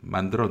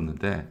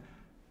만들었는데,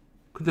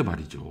 근데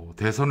말이죠.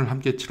 대선을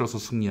함께 치러서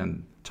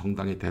승리한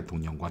정당의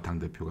대통령과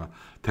당대표가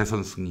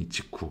대선 승리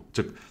직후,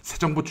 즉 새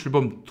정부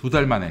출범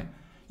 2달 만에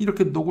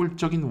이렇게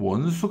노골적인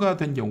원수가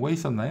된 경우가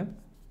있었나요?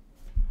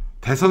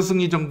 대선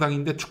승리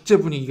정당인데 축제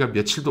분위기가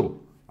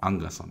며칠도 안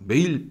가서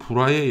매일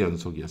불화의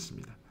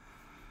연속이었습니다.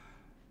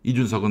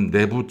 이준석은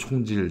내부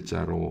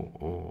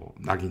총질자로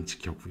낙인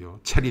찍혔고요.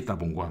 체리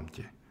따봉과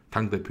함께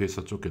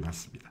당대표에서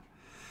쫓겨났습니다.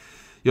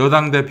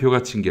 여당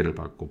대표가 징계를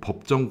받고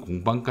법정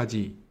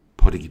공방까지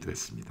벌이기도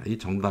했습니다. 이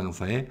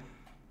정당사에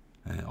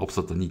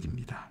없었던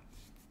일입니다.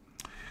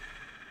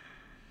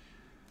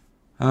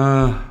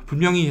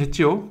 분명히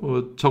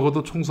했죠.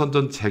 적어도 총선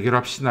전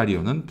재결합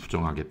시나리오는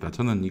부정하겠다.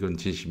 저는 이건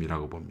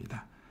진심이라고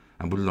봅니다.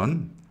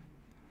 물론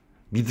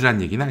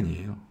믿으란 얘기는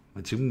아니에요.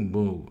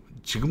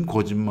 지금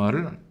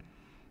거짓말을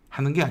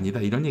하는 게 아니다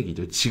이런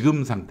얘기죠.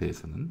 지금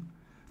상태에서는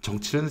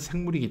정치는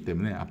생물이기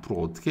때문에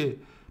앞으로 어떻게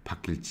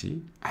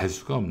바뀔지 알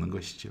수가 없는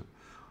것이죠.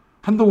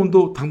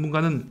 한동훈도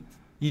당분간은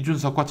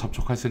이준석과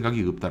접촉할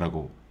생각이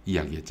없다라고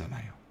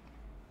이야기했잖아요.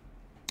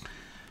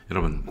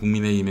 여러분,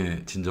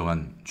 국민의힘의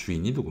진정한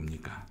주인이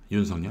누굽니까?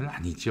 윤석열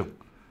아니죠.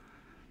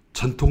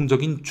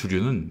 전통적인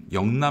주류는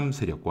영남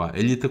세력과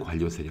엘리트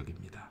관료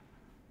세력입니다.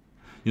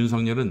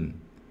 윤석열은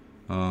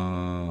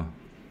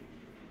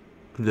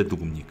근데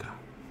누굽니까?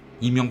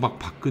 이명박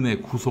박근혜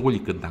구속을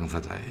이끈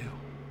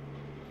당사자예요.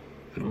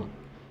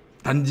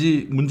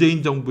 단지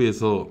문재인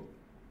정부에서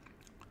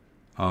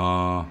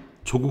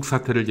조국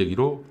사태를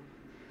계기로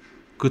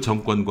그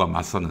정권과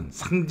맞서는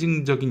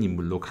상징적인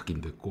인물로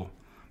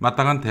각인됐고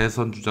마땅한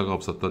대선 주자가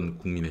없었던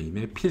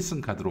국민의힘의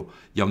필승 카드로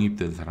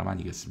영입된 사람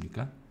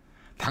아니겠습니까?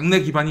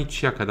 당내 기반이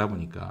취약하다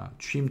보니까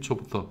취임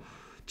초부터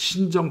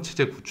친정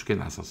체제 구축에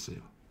나섰어요.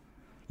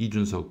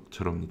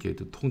 이준석처럼 이렇게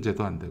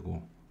통제도 안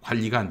되고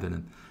관리가 안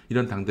되는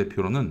이런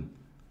당대표로는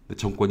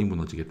정권이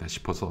무너지겠다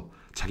싶어서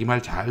자기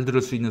말 잘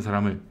들을 수 있는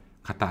사람을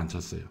갖다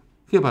앉혔어요.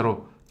 그게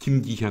바로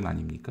김기현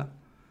아닙니까?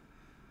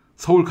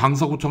 서울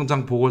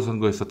강서구청장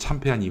보궐선거에서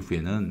참패한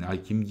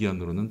이후에는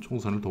김기현으로는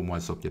총선을 도모할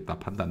수 없겠다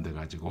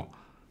판단돼가지고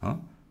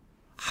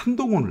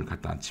한동훈을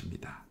갖다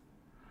앉힙니다.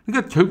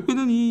 그러니까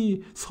결국에는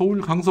이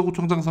서울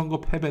강서구청장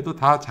선거 패배도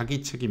다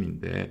자기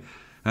책임인데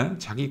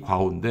자기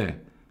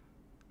과오인데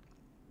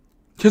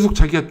계속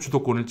자기가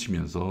주도권을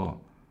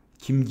치면서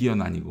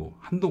김기현 아니고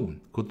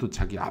한동훈, 그것도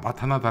자기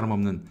아바타나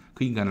다름없는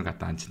그 인간을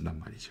갖다 앉힌단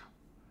말이죠.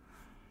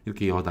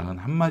 이렇게 여당은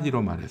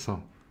한마디로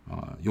말해서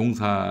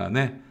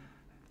용산의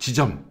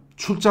지점,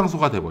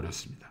 출장소가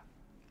돼버렸습니다.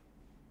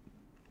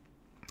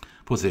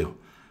 보세요.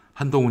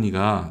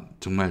 한동훈이가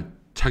정말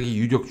자기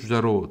유력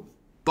주자로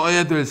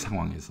떠야 될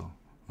상황에서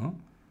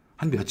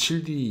한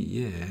며칠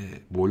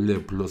뒤에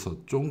몰래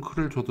불러서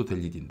쫑크를 줘도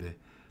될 일인데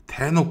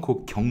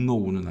대놓고 경로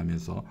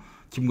운운하면서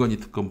김건희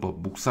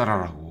특검법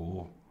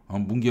묵살하라고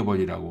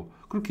뭉개버리라고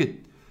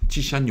그렇게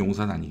지시한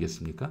용산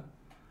아니겠습니까?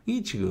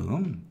 이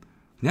지금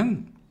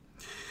그냥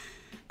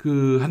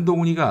그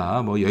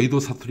한동훈이가 여의도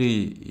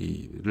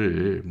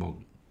사투리를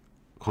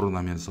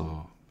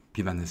거론하면서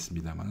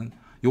비난했습니다만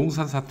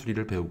용산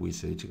사투리를 배우고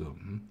있어요.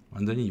 지금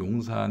완전히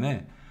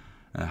용산의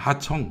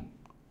하청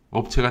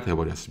업체가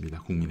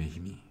돼버렸습니다.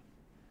 국민의힘이.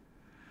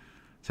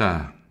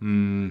 자,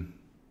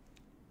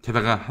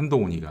 게다가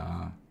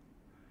한동훈이가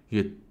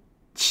이게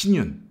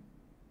친윤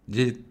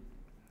이제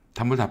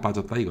단물 다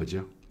빠졌다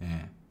이거죠.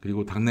 예.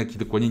 그리고 당내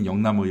기득권인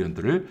영남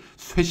의원들을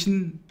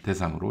쇄신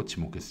대상으로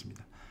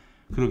지목했습니다.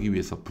 그러기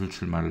위해서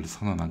불출마를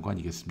선언한 거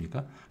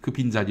아니겠습니까? 그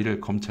빈자리를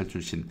검찰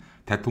출신,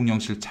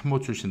 대통령실 참모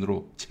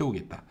출신으로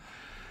채우겠다.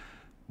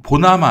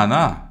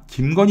 보나마나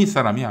김건희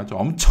사람이 아주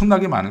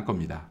엄청나게 많을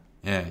겁니다.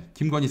 예,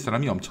 김건희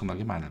사람이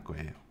엄청나게 많을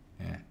거예요.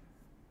 예.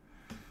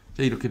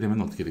 자, 이렇게 되면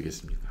어떻게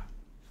되겠습니까?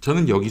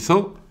 저는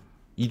여기서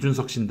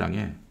이준석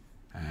신당의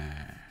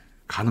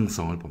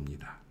가능성을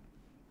봅니다.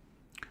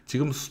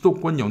 지금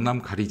수도권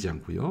영남 가리지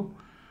않고요.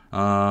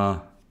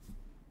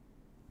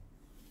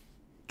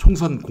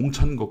 총선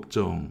공천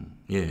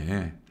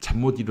걱정에 잠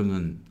못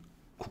이루는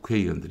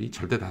국회의원들이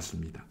절대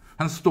다수입니다.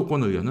 한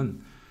수도권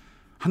의원은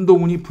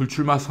한동훈이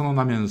불출마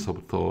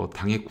선언하면서부터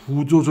당의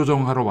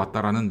구조조정하러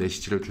왔다라는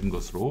메시지를 준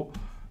것으로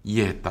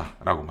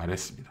이해했다라고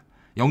말했습니다.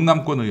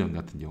 영남권 의원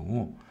같은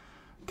경우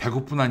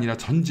대구뿐 아니라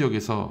전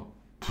지역에서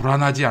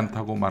불안하지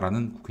않다고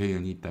말하는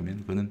국회의원이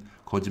있다면 그는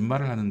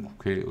거짓말을 하는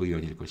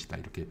국회의원일 것이다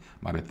이렇게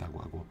말했다고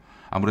하고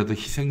아무래도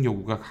희생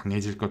요구가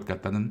강해질 것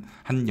같다는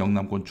한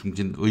영남권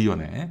중진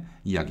의원의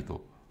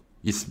이야기도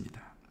있습니다.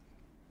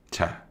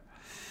 자,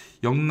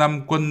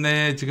 영남권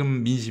내에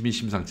지금 민심이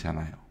심상치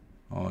않아요.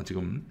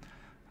 지금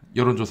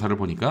여론조사를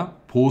보니까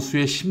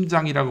보수의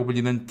심장이라고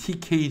불리는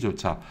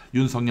TK조차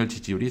윤석열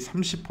지지율이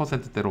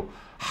 30%대로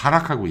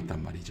하락하고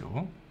있단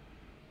말이죠.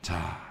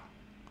 자,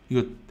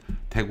 이거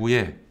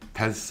대구의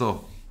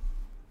달서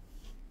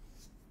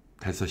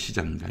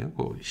시장인가요?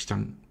 그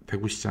시장,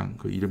 대구시장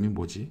그 이름이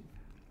뭐지?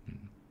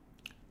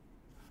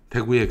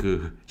 대구의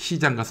그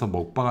시장 가서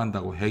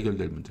먹방한다고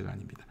해결될 문제가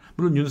아닙니다.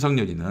 물론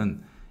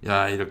윤석열이는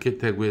야 이렇게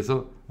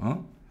대구에서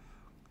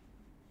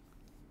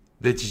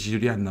내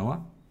지지율이 안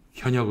나와?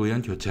 현역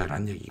의원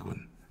교체하라는 얘기군.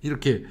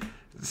 이렇게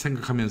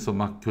생각하면서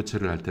막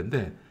교체를 할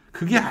텐데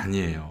그게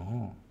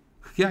아니에요.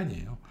 그게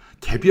아니에요.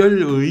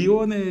 개별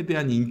의원에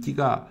대한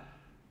인기가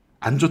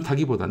안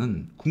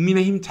좋다기보다는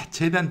국민의힘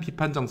자체에 대한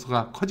비판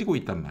정서가 커지고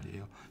있단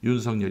말이에요.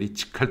 윤석열이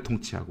직할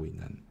통치하고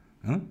있는.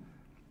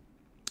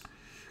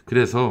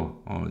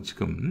 그래서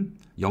지금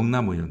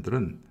영남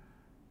의원들은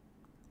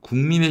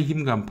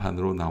국민의힘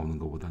간판으로 나오는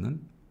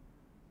것보다는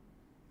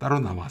따로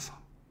나와서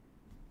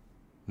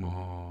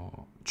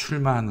뭐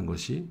출마하는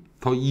것이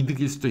더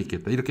이득일 수도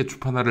있겠다. 이렇게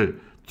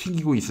주판화를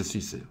튀기고 있을 수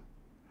있어요.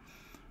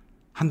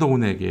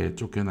 한동훈에게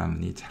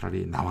쫓겨나느니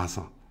차라리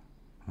나와서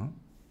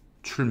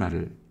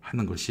출마를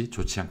하는 것이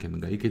좋지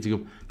않겠는가. 이렇게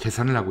지금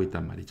계산을 하고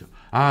있단 말이죠.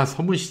 아,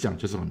 서문시장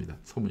죄송합니다.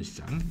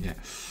 서문시장. 예.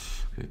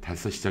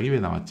 달서시장이 왜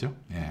나왔죠?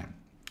 예.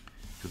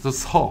 그래서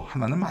서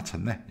하나는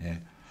맞췄네.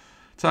 예.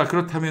 자,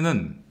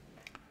 그렇다면은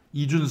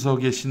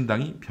이준석의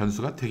신당이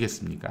변수가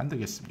되겠습니까? 안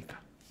되겠습니까?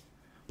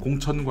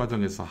 공천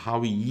과정에서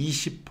하위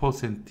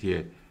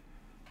 20%에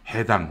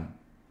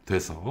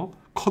해당돼서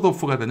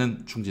컷오프가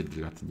되는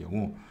중진들 같은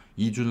경우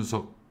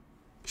이준석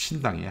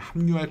신당에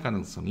합류할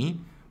가능성이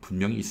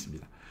분명히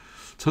있습니다.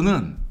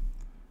 저는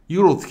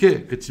이걸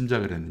어떻게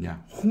짐작을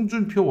했느냐?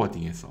 홍준표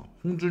워딩에서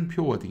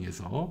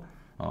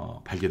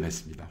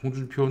발견했습니다.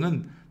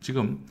 홍준표는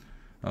지금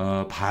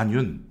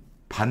반윤,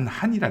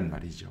 반한이란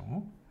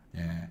말이죠.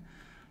 예.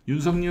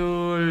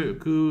 윤석열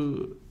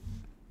그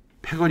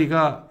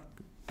패거리가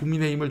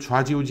국민의힘을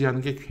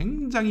좌지우지하는 게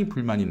굉장히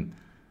불만인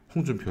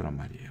홍준표란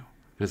말이에요.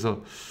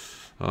 그래서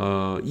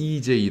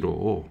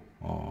EJ로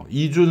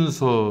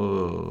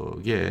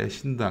이준석의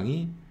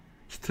신당이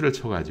히트를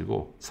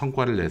쳐가지고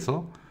성과를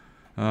내서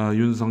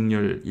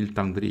윤석열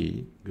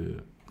일당들이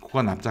그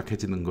코가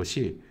납작해지는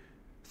것이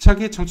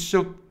자기의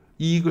정치적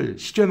이익을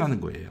실현하는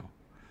거예요.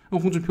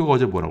 홍준표가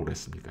어제 뭐라고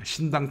그랬습니까?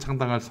 신당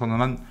창당을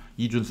선언한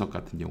이준석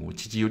같은 경우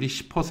지지율이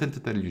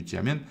 10%대를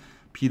유지하면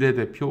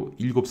비례대표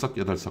 7석,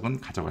 8석은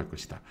가져갈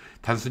것이다.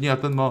 단순히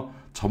어떤 뭐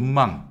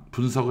전망,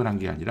 분석을 한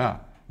게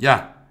아니라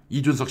야,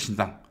 이준석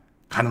신당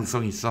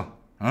가능성 있어.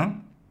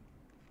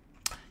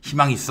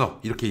 희망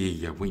있어. 이렇게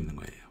얘기하고 있는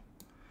거예요.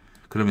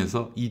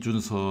 그러면서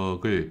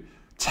이준석을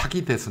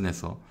차기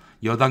대선에서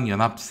여당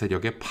연합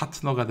세력의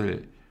파트너가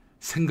될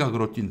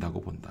생각으로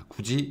뛴다고 본다.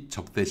 굳이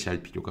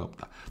적대시할 필요가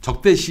없다.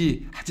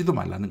 적대시하지도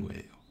말라는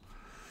거예요.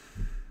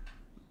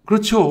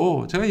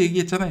 그렇죠. 제가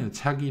얘기했잖아요.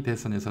 차기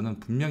대선에서는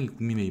분명히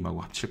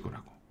국민의힘하고 합칠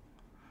거라고.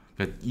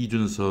 그러니까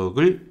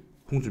이준석을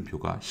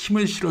홍준표가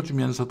힘을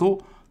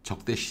실어주면서도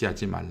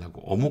적대시하지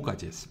말라고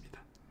엄호까지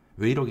했습니다.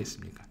 왜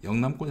이러겠습니까?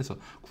 영남권에서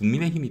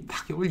국민의힘이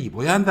타격을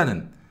입어야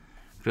한다는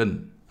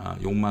그런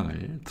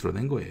욕망을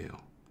드러낸 거예요.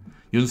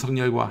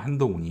 윤석열과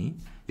한동훈이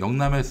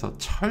영남에서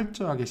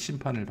철저하게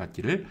심판을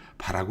받기를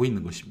바라고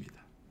있는 것입니다.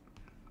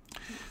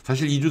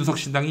 사실 이준석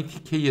신당이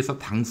TK에서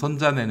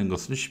당선자 내는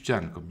것은 쉽지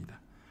않을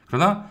겁니다.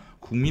 그러나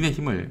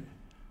국민의힘을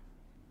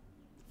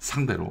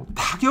상대로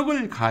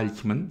타격을 가할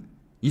힘은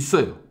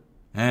있어요.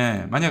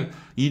 예, 만약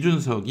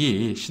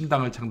이준석이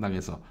신당을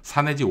창당해서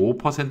 4 내지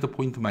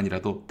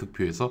 5%포인트만이라도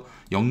득표해서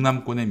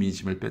영남권의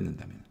민심을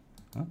뺏는다면,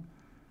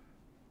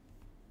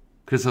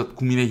 그래서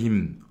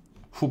국민의힘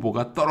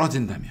후보가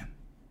떨어진다면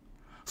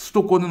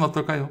수도권은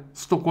어떨까요?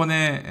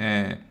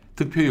 수도권의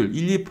득표율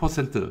 1,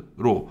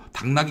 2%로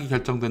당락이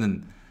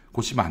결정되는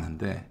곳이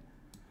많은데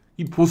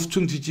이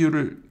보수층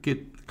지지율을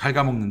이렇게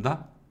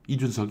갉아먹는다?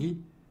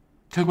 이준석이?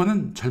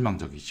 결과는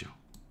절망적이죠.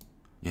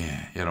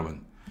 예,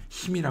 여러분,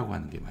 힘이라고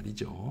하는 게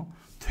말이죠.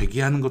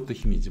 되게 하는 것도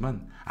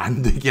힘이지만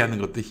안 되게 하는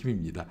것도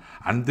힘입니다.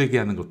 안 되게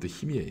하는 것도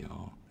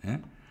힘이에요.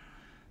 예?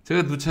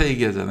 제가 누차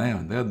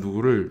얘기하잖아요. 내가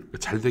누구를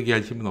잘 되게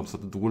할 힘은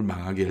없어도 누구를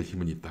망하게 할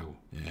힘은 있다고.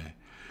 예.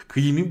 그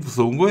힘이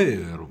무서운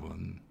거예요,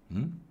 여러분.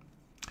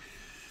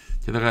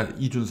 게다가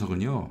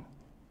이준석은요,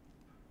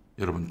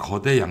 여러분,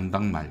 거대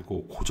양당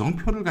말고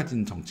고정표를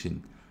가진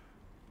정치인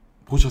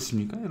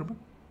보셨습니까, 여러분?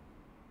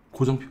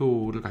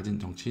 고정표를 가진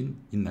정치인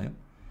있나요?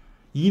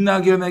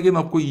 이낙연에겐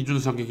없고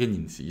이준석에겐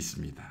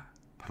있습니다.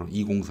 바로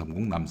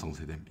 2030 남성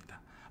세대입니다.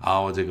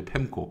 어제 그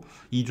펜코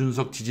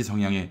이준석 지지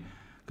성향의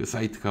그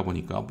사이트 가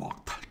보니까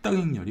막 탈당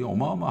행렬이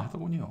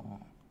어마어마하더군요.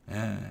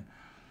 예.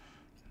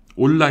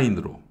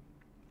 온라인으로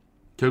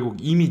결국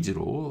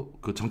이미지로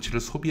그 정치를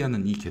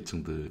소비하는 이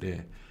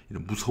계층들의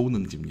이런 무서운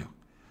응집력.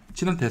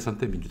 지난 대선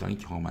때 민주당이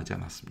경험하지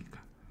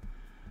않았습니까?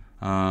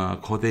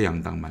 거대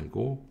양당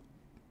말고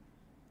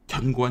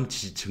견고한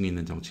지지층이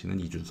있는 정치인은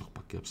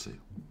이준석밖에 없어요.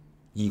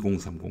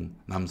 2030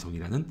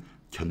 남성이라는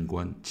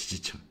견고한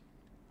지지층.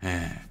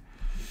 예.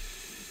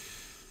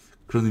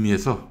 그런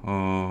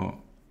의미에서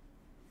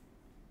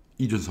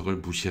이준석을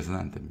무시해서는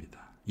안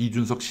됩니다.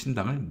 이준석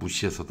신당을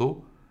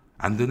무시해서도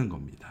안 되는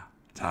겁니다.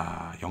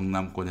 자,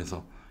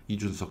 영남권에서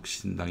이준석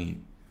신당이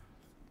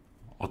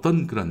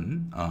어떤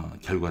그런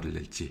결과를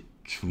낼지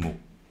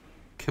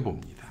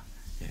주목해봅니다.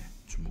 예,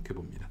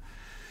 주목해봅니다.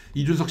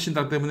 이준석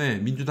신당 때문에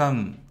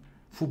민주당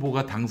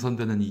후보가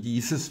당선되는 일이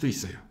있을 수도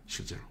있어요.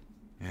 실제로.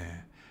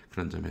 예,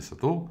 그런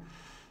점에서도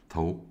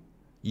더욱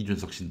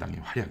이준석 신당의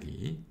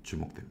활약이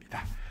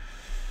주목됩니다.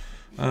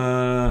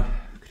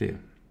 그래요.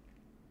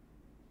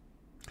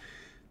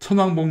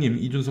 천왕봉님,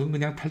 이준석은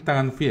그냥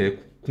탈당한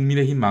후에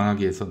국민의힘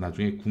망하게 해서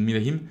나중에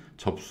국민의힘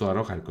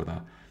접수하러 갈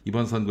거다.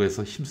 이번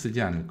선거에서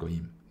힘쓰지 않을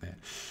거임. 네.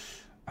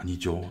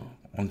 아니죠.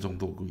 어느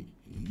정도 그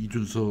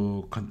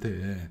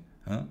이준석한테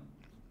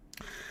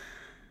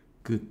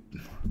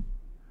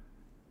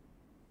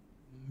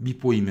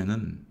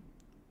밉보이면은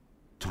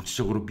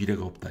정치적으로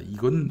미래가 없다.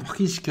 이건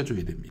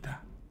확인시켜줘야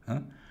됩니다.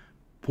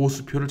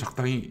 보수표를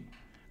적당히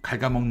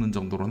갉아먹는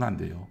정도로는 안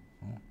돼요.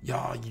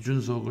 야,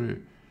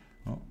 이준석을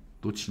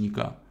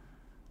놓치니까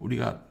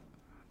우리가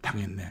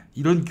당했네.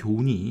 이런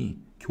교훈이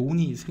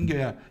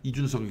생겨야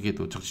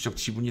이준석에게도 정치적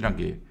지분이란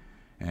게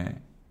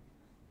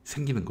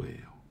생기는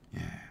거예요.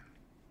 예.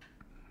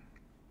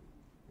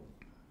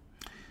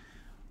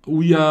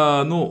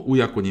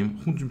 우야꼬님,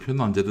 홍준표는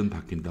언제든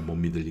바뀐다. 못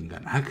믿을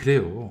인간. 아,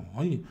 그래요.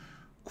 아니,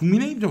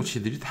 국민의힘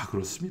정치인들이 다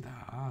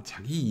그렇습니다.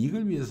 자기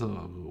이익을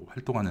위해서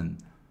활동하는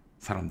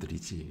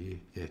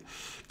사람들이지. 예.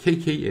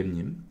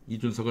 KKM님,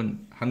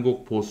 이준석은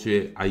한국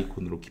보수의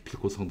아이콘으로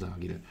기필코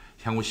성장하기를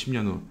향후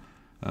 10년 후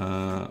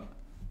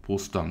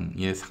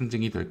보수당의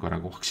상징이 될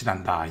거라고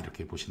확신한다.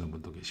 이렇게 보시는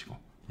분도 계시고.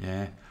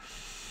 예,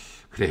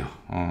 그래요.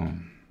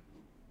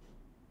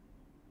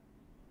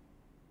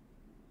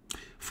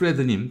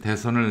 프레드님,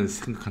 대선을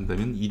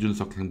생각한다면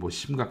이준석 행보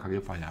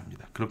심각하게 봐야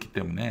합니다. 그렇기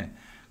때문에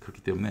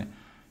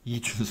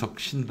이준석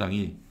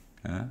신당이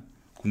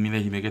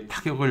국민의힘에게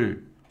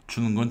타격을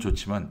주는 건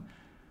좋지만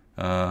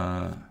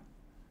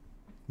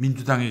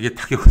민주당에게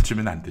타격을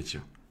주면 안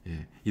되죠.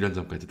 예, 이런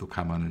점까지도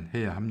감안을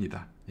해야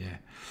합니다.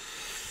 예.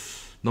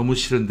 너무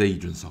싫은데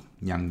이준석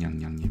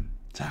냥냥냥님.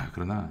 자,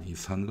 그러나 이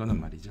선거는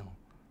말이죠.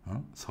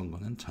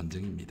 선거는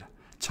전쟁입니다.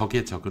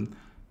 적의 적은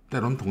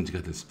때론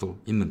동지가 될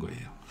수도 있는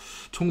거예요.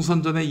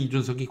 총선 전에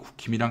이준석이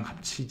국힘이랑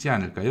합치지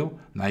않을까요?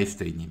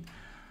 나이스데이님.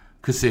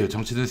 글쎄요,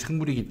 정치는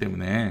생물이기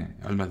때문에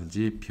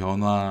얼마든지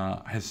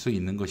변화할 수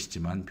있는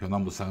것이지만,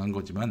 변화무쌍한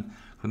거지만,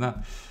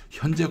 그러나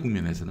현재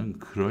국면에서는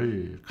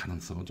그럴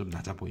가능성은 좀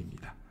낮아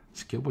보입니다.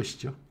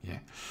 지켜보시죠.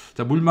 예.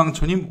 자,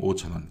 물망초님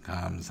 5,000원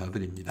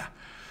감사드립니다.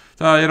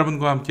 자,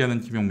 여러분과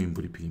함께하는 김용민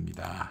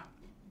브리핑입니다.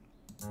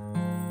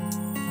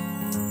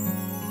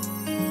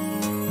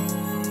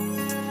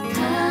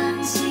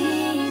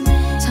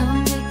 당신의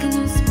정직한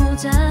뉴스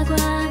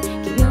보자관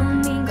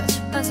김용민과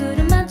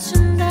주파수를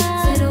맞춘다.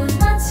 새로운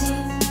아침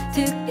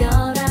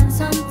특별한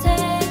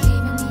선택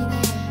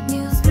김용민의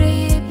뉴스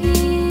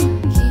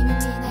브리핑.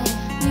 김용민의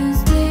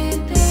뉴스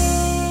브리핑.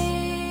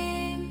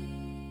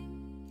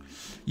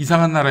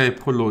 이상한 나라의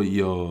폴로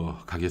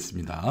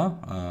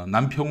이어가겠습니다.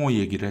 남평호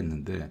얘기를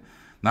했는데,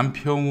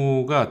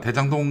 남평호가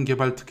대장동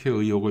개발 특혜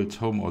의혹을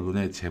처음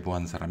언론에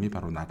제보한 사람이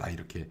바로 나다,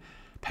 이렇게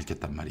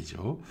밝혔단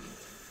말이죠.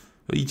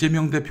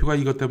 이재명 대표가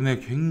이것 때문에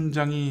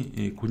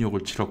굉장히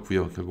곤욕을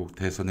치렀고요. 결국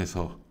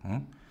대선에서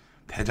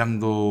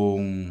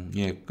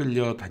대장동에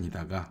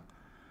끌려다니다가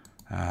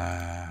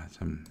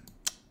좀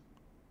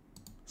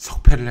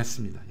석패를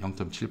했습니다.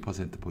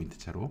 0.7%포인트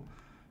차로.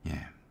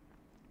 예.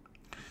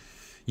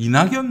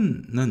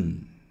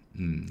 이낙연은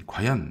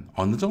과연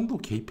어느 정도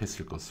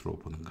개입했을 것으로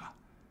보는가?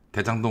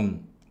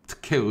 대장동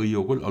특혜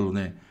의혹을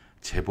언론에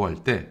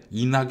제보할 때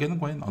이낙연은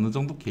과연 어느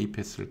정도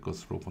개입했을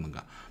것으로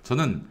보는가?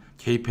 저는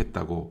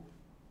개입했다고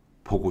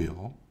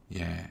보고요.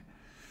 예.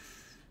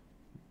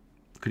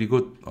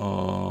 그리고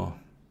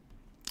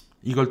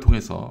이걸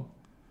통해서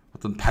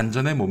어떤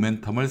반전의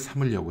모멘텀을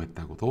삼으려고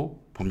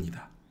했다고도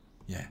봅니다.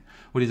 예.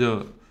 우리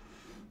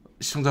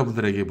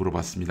시청자분들에게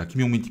물어봤습니다.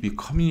 김용민 TV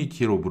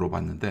커뮤니티로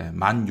물어봤는데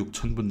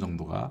 16,000분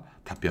정도가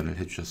답변을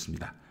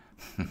해주셨습니다.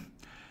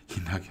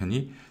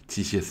 이낙연이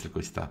지시했을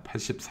것이다.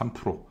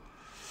 83%.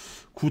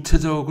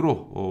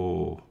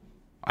 구체적으로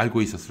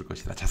알고 있었을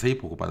것이다. 자세히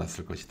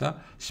보고받았을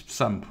것이다.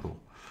 13%.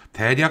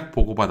 대략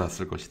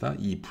보고받았을 것이다.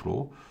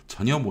 2%.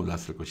 전혀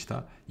몰랐을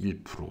것이다.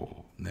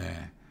 1%.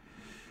 네,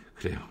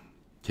 그래요.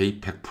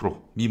 개입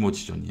 100%.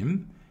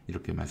 미모지조님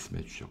이렇게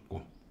말씀해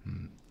주셨고,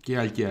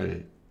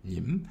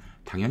 깨알깨알님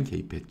당연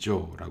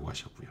개입했죠 라고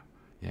하셨고요.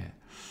 예.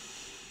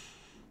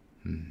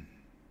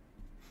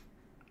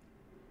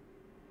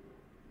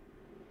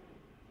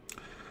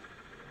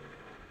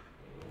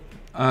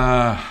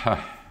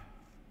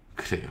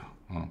 그래요.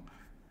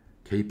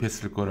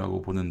 개입했을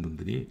거라고 보는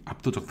분들이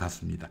압도적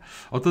다수입니다.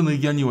 어떤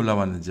의견이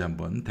올라왔는지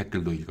한번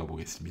댓글도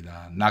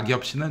읽어보겠습니다.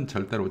 낙엽 씨는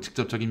절대로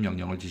직접적인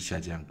명령을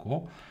지시하지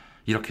않고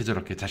이렇게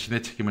저렇게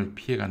자신의 책임을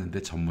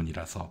피해가는데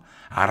전문이라서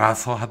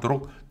알아서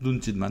하도록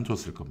눈짓만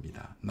줬을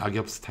겁니다.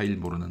 낙엽 스타일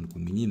모르는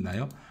국민이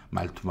있나요?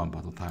 말투만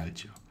봐도 다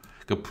알죠.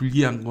 그러니까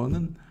불리한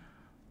거는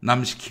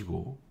남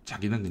시키고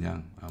자기는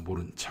그냥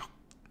모른 척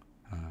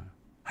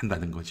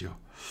한다는 거죠.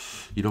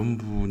 이런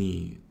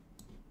분이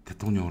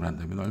대통령을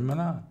한다면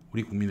얼마나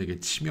우리 국민에게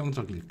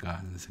치명적일까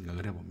하는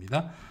생각을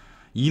해봅니다.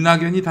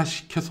 이낙연이 다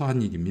시켜서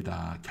한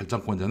일입니다.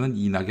 결정권자는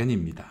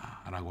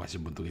이낙연입니다. 라고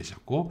하신 분도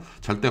계셨고,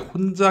 절대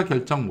혼자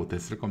결정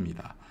못했을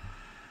겁니다.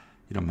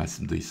 이런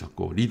말씀도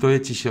있었고,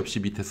 리더의 지시 없이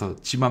밑에서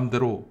지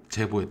맘대로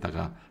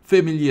제보했다가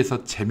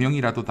패밀리에서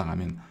제명이라도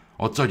당하면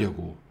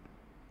어쩌려고.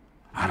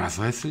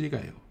 알아서 했을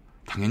리가요.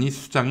 당연히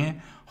수장의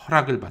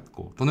허락을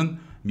받고 또는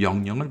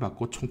명령을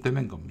받고 총대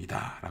맨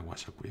겁니다. 라고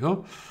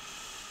하셨고요.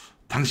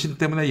 당신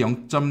때문에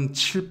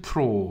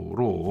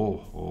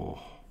 0.7%로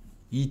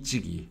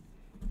이직이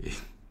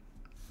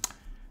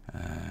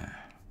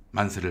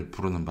만세를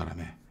부르는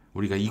바람에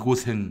우리가 이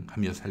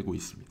고생하며 살고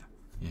있습니다.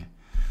 예.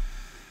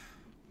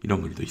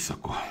 이런 글도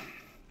있었고,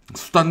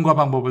 수단과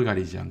방법을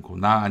가리지 않고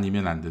나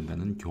아니면 안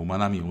된다는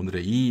교만함이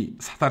오늘의 이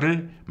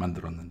사달을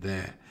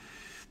만들었는데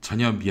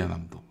전혀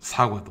미안함도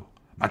사과도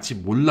마치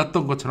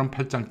몰랐던 것처럼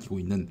팔짱 끼고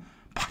있는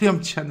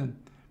파렴치 않은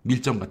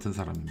밀정 같은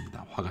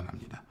사람입니다. 화가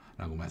납니다.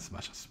 라고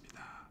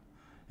말씀하셨습니다.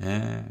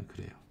 예,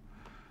 그래요.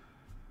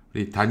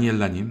 우리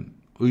다니엘라님,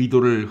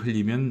 의도를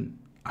흘리면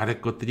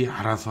아래 것들이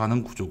알아서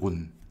하는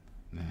구조군.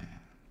 네.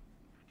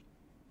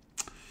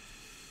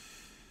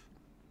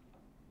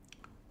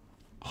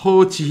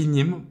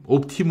 허지희님,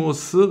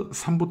 옵티머스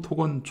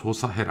삼부토건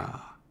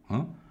조사해라.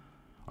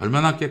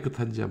 얼마나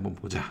깨끗한지 한번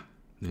보자.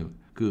 네.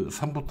 그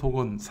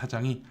삼부토건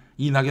사장이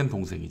이낙연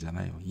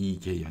동생이잖아요.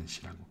 이계연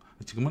씨라고.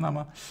 지금은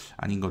아마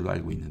아닌 걸로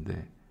알고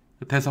있는데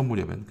대선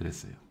무렵엔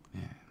그랬어요.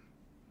 예.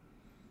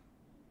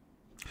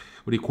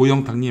 우리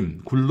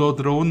고영탁님,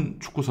 굴러들어온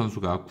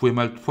축구선수가 9회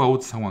말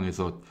투아웃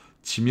상황에서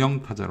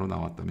지명타자로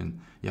나왔다면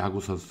야구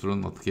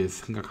선수들은 어떻게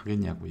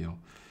생각하겠냐고요.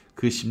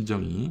 그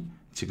심정이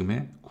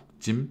지금의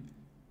국짐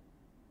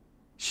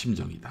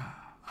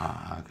심정이다.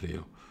 아,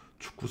 그래요.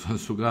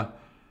 축구선수가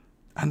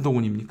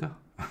한동훈입니까?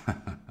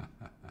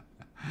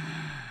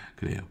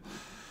 그래요.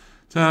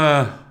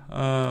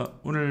 자,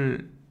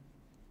 오늘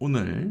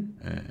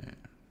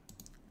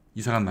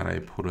이상한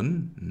나라의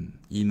폴은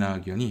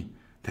이낙연이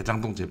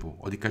대장동 제보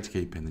어디까지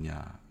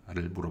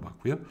개입했느냐를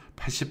물어봤고요.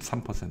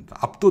 83%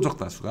 압도적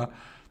다수가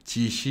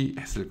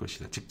지시했을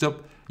것이다.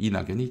 직접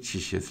이낙연이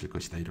지시했을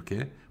것이다.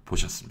 이렇게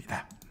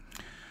보셨습니다.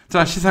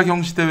 자,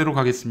 시사경시대회로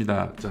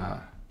가겠습니다.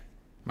 자,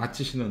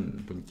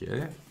 마치시는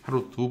분께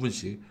하루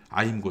 2분씩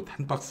아임곶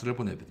한 박스를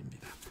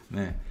보내드립니다.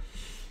 네,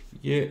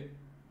 이게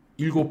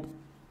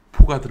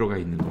 7포가 들어가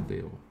있는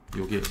건데요.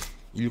 이게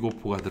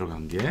 7포가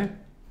들어간 게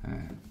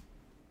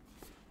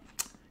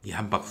이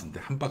한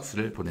박스인데 한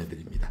박스를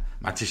보내드립니다.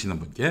 마치시는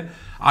분께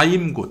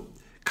아임곶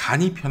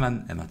간이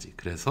편한 에너지,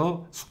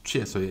 그래서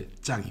숙취 해소의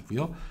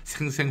짱이고요.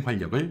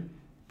 생생활력을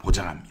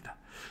보장합니다.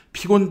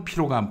 피곤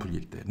피로가 안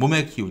풀릴 때,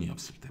 몸에 기운이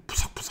없을 때,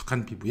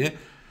 푸석푸석한 피부에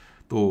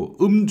또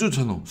음주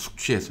전후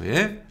숙취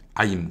해소의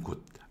아임곶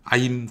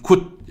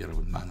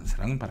여러분 많은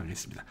사랑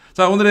바라겠습니다.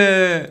 자,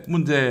 오늘의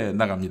문제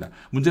나갑니다.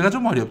 문제가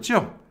좀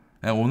어렵죠?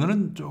 네,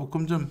 오늘은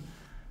조금 좀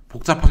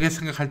복잡하게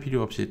생각할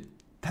필요 없이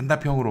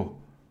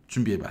단답형으로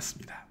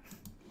준비해봤습니다.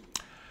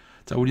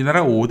 자,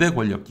 우리나라 5대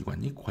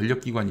권력기관이,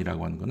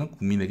 권력기관이라고 하는 것은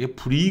국민에게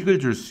불이익을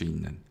줄 수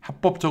있는,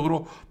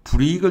 합법적으로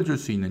불이익을 줄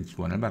수 있는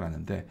기관을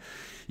말하는데,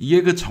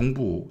 이게 그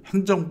정부,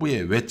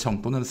 행정부의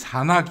외청 또는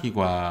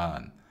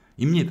산하기관입니다.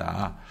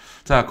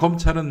 자,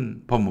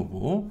 검찰은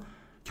법무부,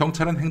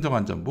 경찰은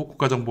행정안전부,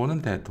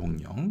 국가정보원은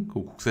대통령,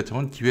 그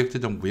국세청은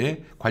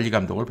기획재정부의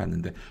관리감독을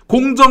받는데,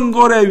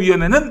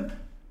 공정거래위원회는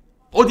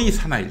어디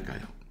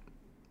산하일까요?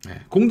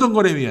 네,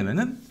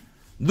 공정거래위원회는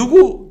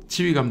누구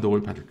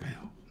지휘감독을 받을까요?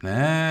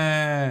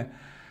 네,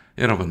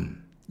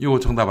 여러분,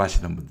 이거 정답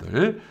아시는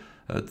분들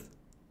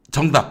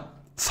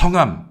정답,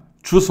 성함,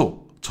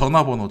 주소,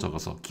 전화번호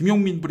적어서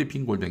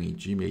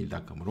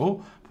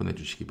김용민브리핑@gmail.com으로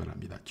보내주시기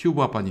바랍니다.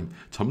 튜브 아빠님,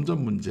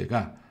 점점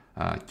문제가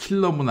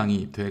킬러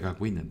문항이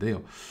돼가고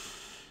있는데요.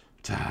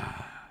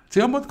 자,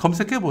 제가 한번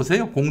검색해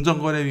보세요.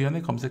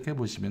 공정거래위원회 검색해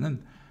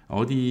보시면은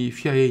어디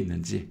휘하에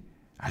있는지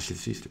아실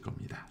수 있을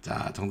겁니다.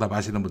 자, 정답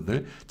아시는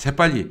분들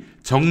재빨리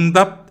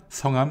정답,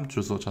 성함,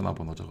 주소,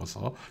 전화번호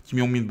적어서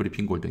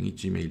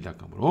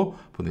김용민브리핑@gmail.com으로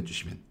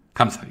보내주시면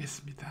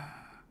감사하겠습니다.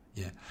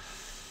 예.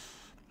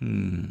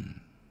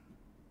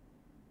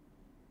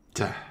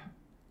 자,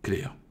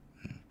 그래요.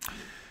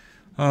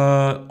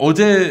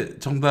 어제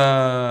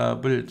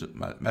정답을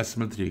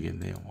말씀을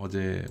드리겠네요.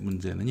 어제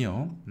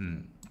문제는요.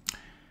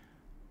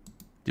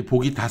 이제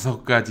보기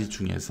 5가지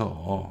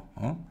중에서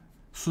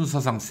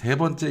순서상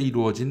 3번째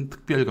이루어진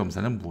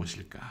특별검사는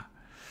무엇일까?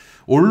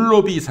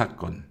 올로비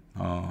사건.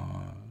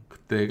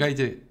 그때가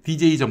이제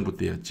DJ 정부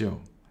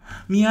때였죠.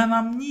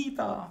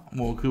 미안합니다.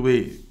 뭐 그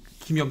외에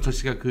김영철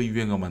씨가 그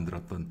유행어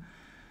만들었던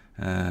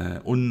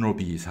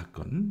온로비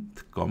사건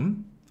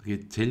특검,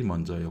 그게 제일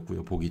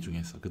먼저였고요. 보기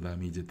중에서. 그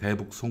다음에 이제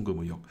대북 송금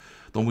의혹,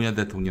 노무현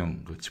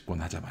대통령 그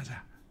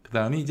집권하자마자. 그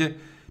다음에 이제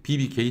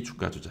BBK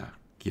주가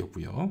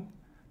조작이었고요.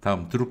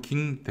 다음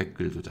드루킹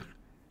댓글 조작,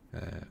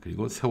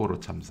 그리고 세월호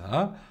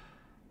참사,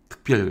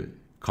 특별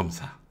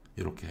검사,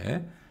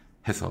 이렇게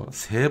해서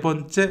세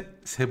번째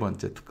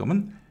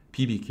특검은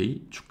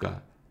BBK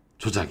주가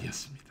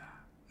조작이었습니다.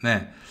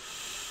 네.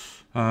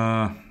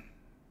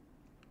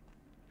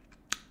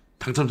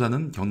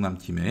 당첨자는 경남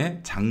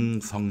김해의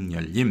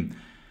장성열님,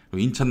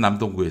 인천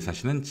남동구에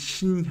사시는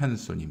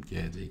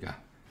신현수님께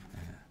저희가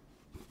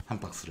한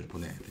박스를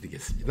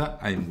보내드리겠습니다.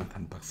 아임곶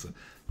한 박스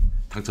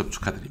당첨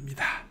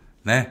축하드립니다.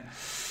 네.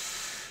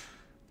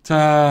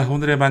 자,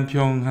 오늘의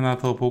만평 하나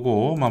더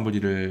보고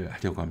마무리를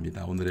하려고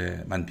합니다.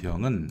 오늘의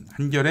만평은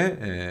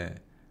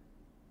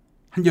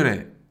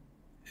한결의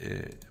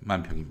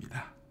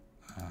만평입니다.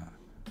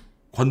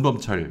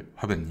 권범철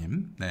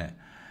화백님, 네.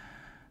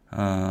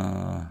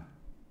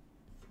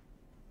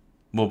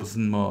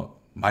 무슨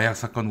마약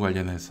사건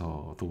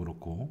관련해서도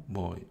그렇고,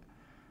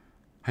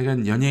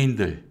 하여간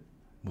연예인들,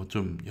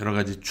 좀 여러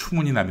가지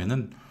추문이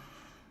나면은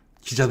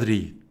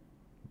기자들이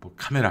뭐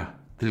카메라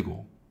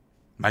들고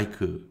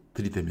마이크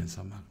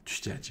들이대면서 막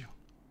취재하죠.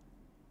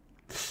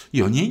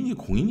 연예인이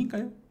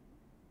공인인가요?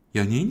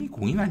 연예인이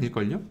공인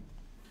아닐걸요?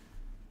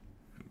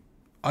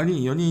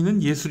 아니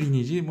연예인은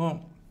예술인이지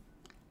뭐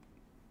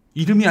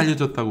이름이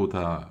알려졌다고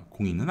다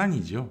공인은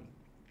아니죠.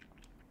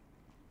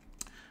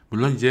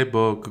 물론 이제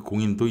뭐 그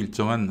공인도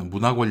일정한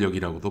문화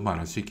권력이라고도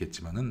말할 수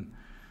있겠지만은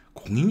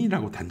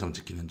공인이라고 단정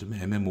짓기는 좀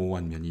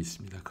애매모호한 면이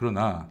있습니다.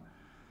 그러나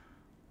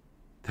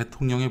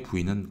대통령의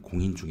부인은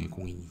공인 중에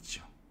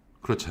공인이죠.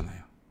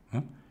 그렇잖아요.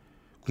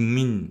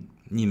 국민이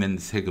낸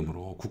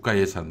세금으로 국가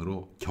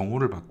예산으로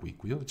경호를 받고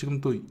있고요.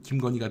 지금 또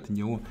김건희 같은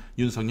경우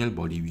윤석열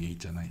머리 위에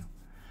있잖아요.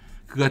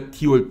 그가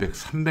디올백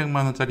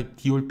 300만 원짜리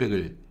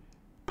디올백을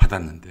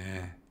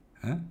받았는데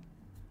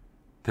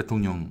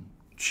대통령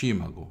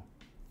취임하고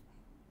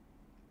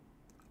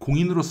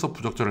공인으로서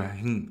부적절한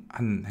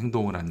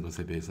행동을 한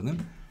것에 대해서는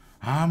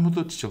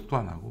아무도 지적도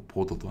안 하고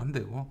보도도 안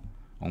되고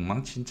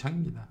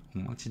엉망진창입니다.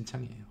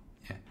 엉망진창이에요.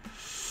 예.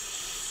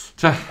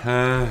 자,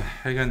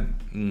 하여간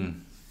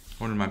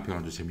오늘 만평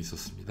아주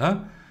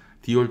재밌었습니다.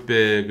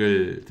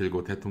 디올백을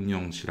들고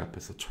대통령실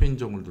앞에서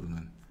초인종을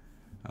누르는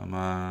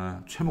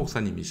아마 최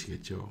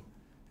목사님이시겠죠.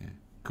 예.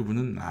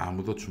 그분은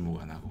아무도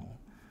주목 안 하고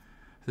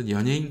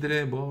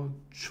연예인들의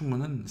뭐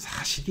추문은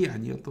사실이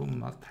아니어도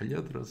막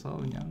달려들어서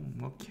그냥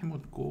뭐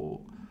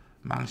캐묻고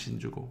망신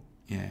주고,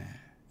 예,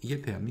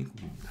 이게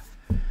대한민국입니다.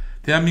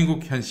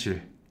 대한민국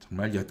현실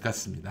정말 엿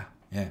같습니다.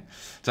 예,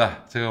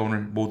 자, 제가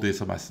오늘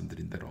모두에서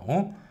말씀드린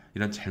대로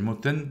이런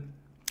잘못된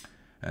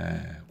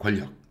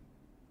권력,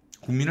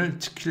 국민을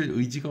지킬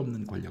의지가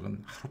없는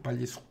권력은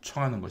하루빨리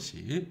숙청하는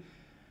것이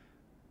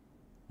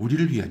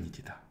우리를 위한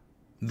일이다.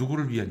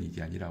 누구를 위한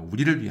일이 아니라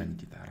우리를 위한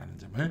일이다 라는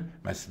점을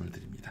말씀을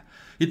드립니다.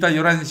 이따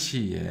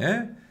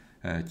 11시에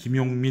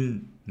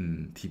김용민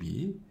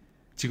TV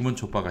지금은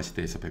족바가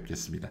시대에서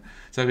뵙겠습니다.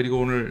 자, 그리고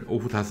오늘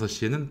오후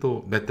 5시에는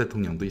또 맷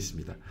대통령도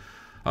있습니다.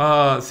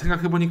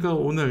 생각해보니까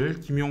오늘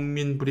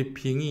김용민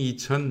브리핑이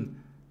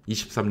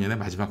 2023년의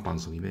마지막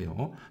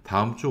방송이네요.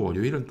 다음 주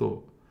월요일은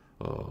또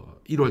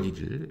 1월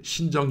 1일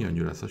신정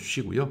연휴라서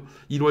쉬고요.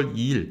 1월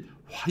 2일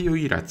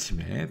화요일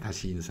아침에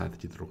다시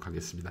인사드리도록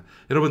하겠습니다.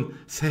 여러분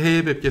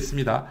새해에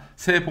뵙겠습니다.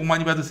 새해 복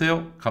많이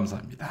받으세요.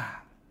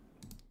 감사합니다.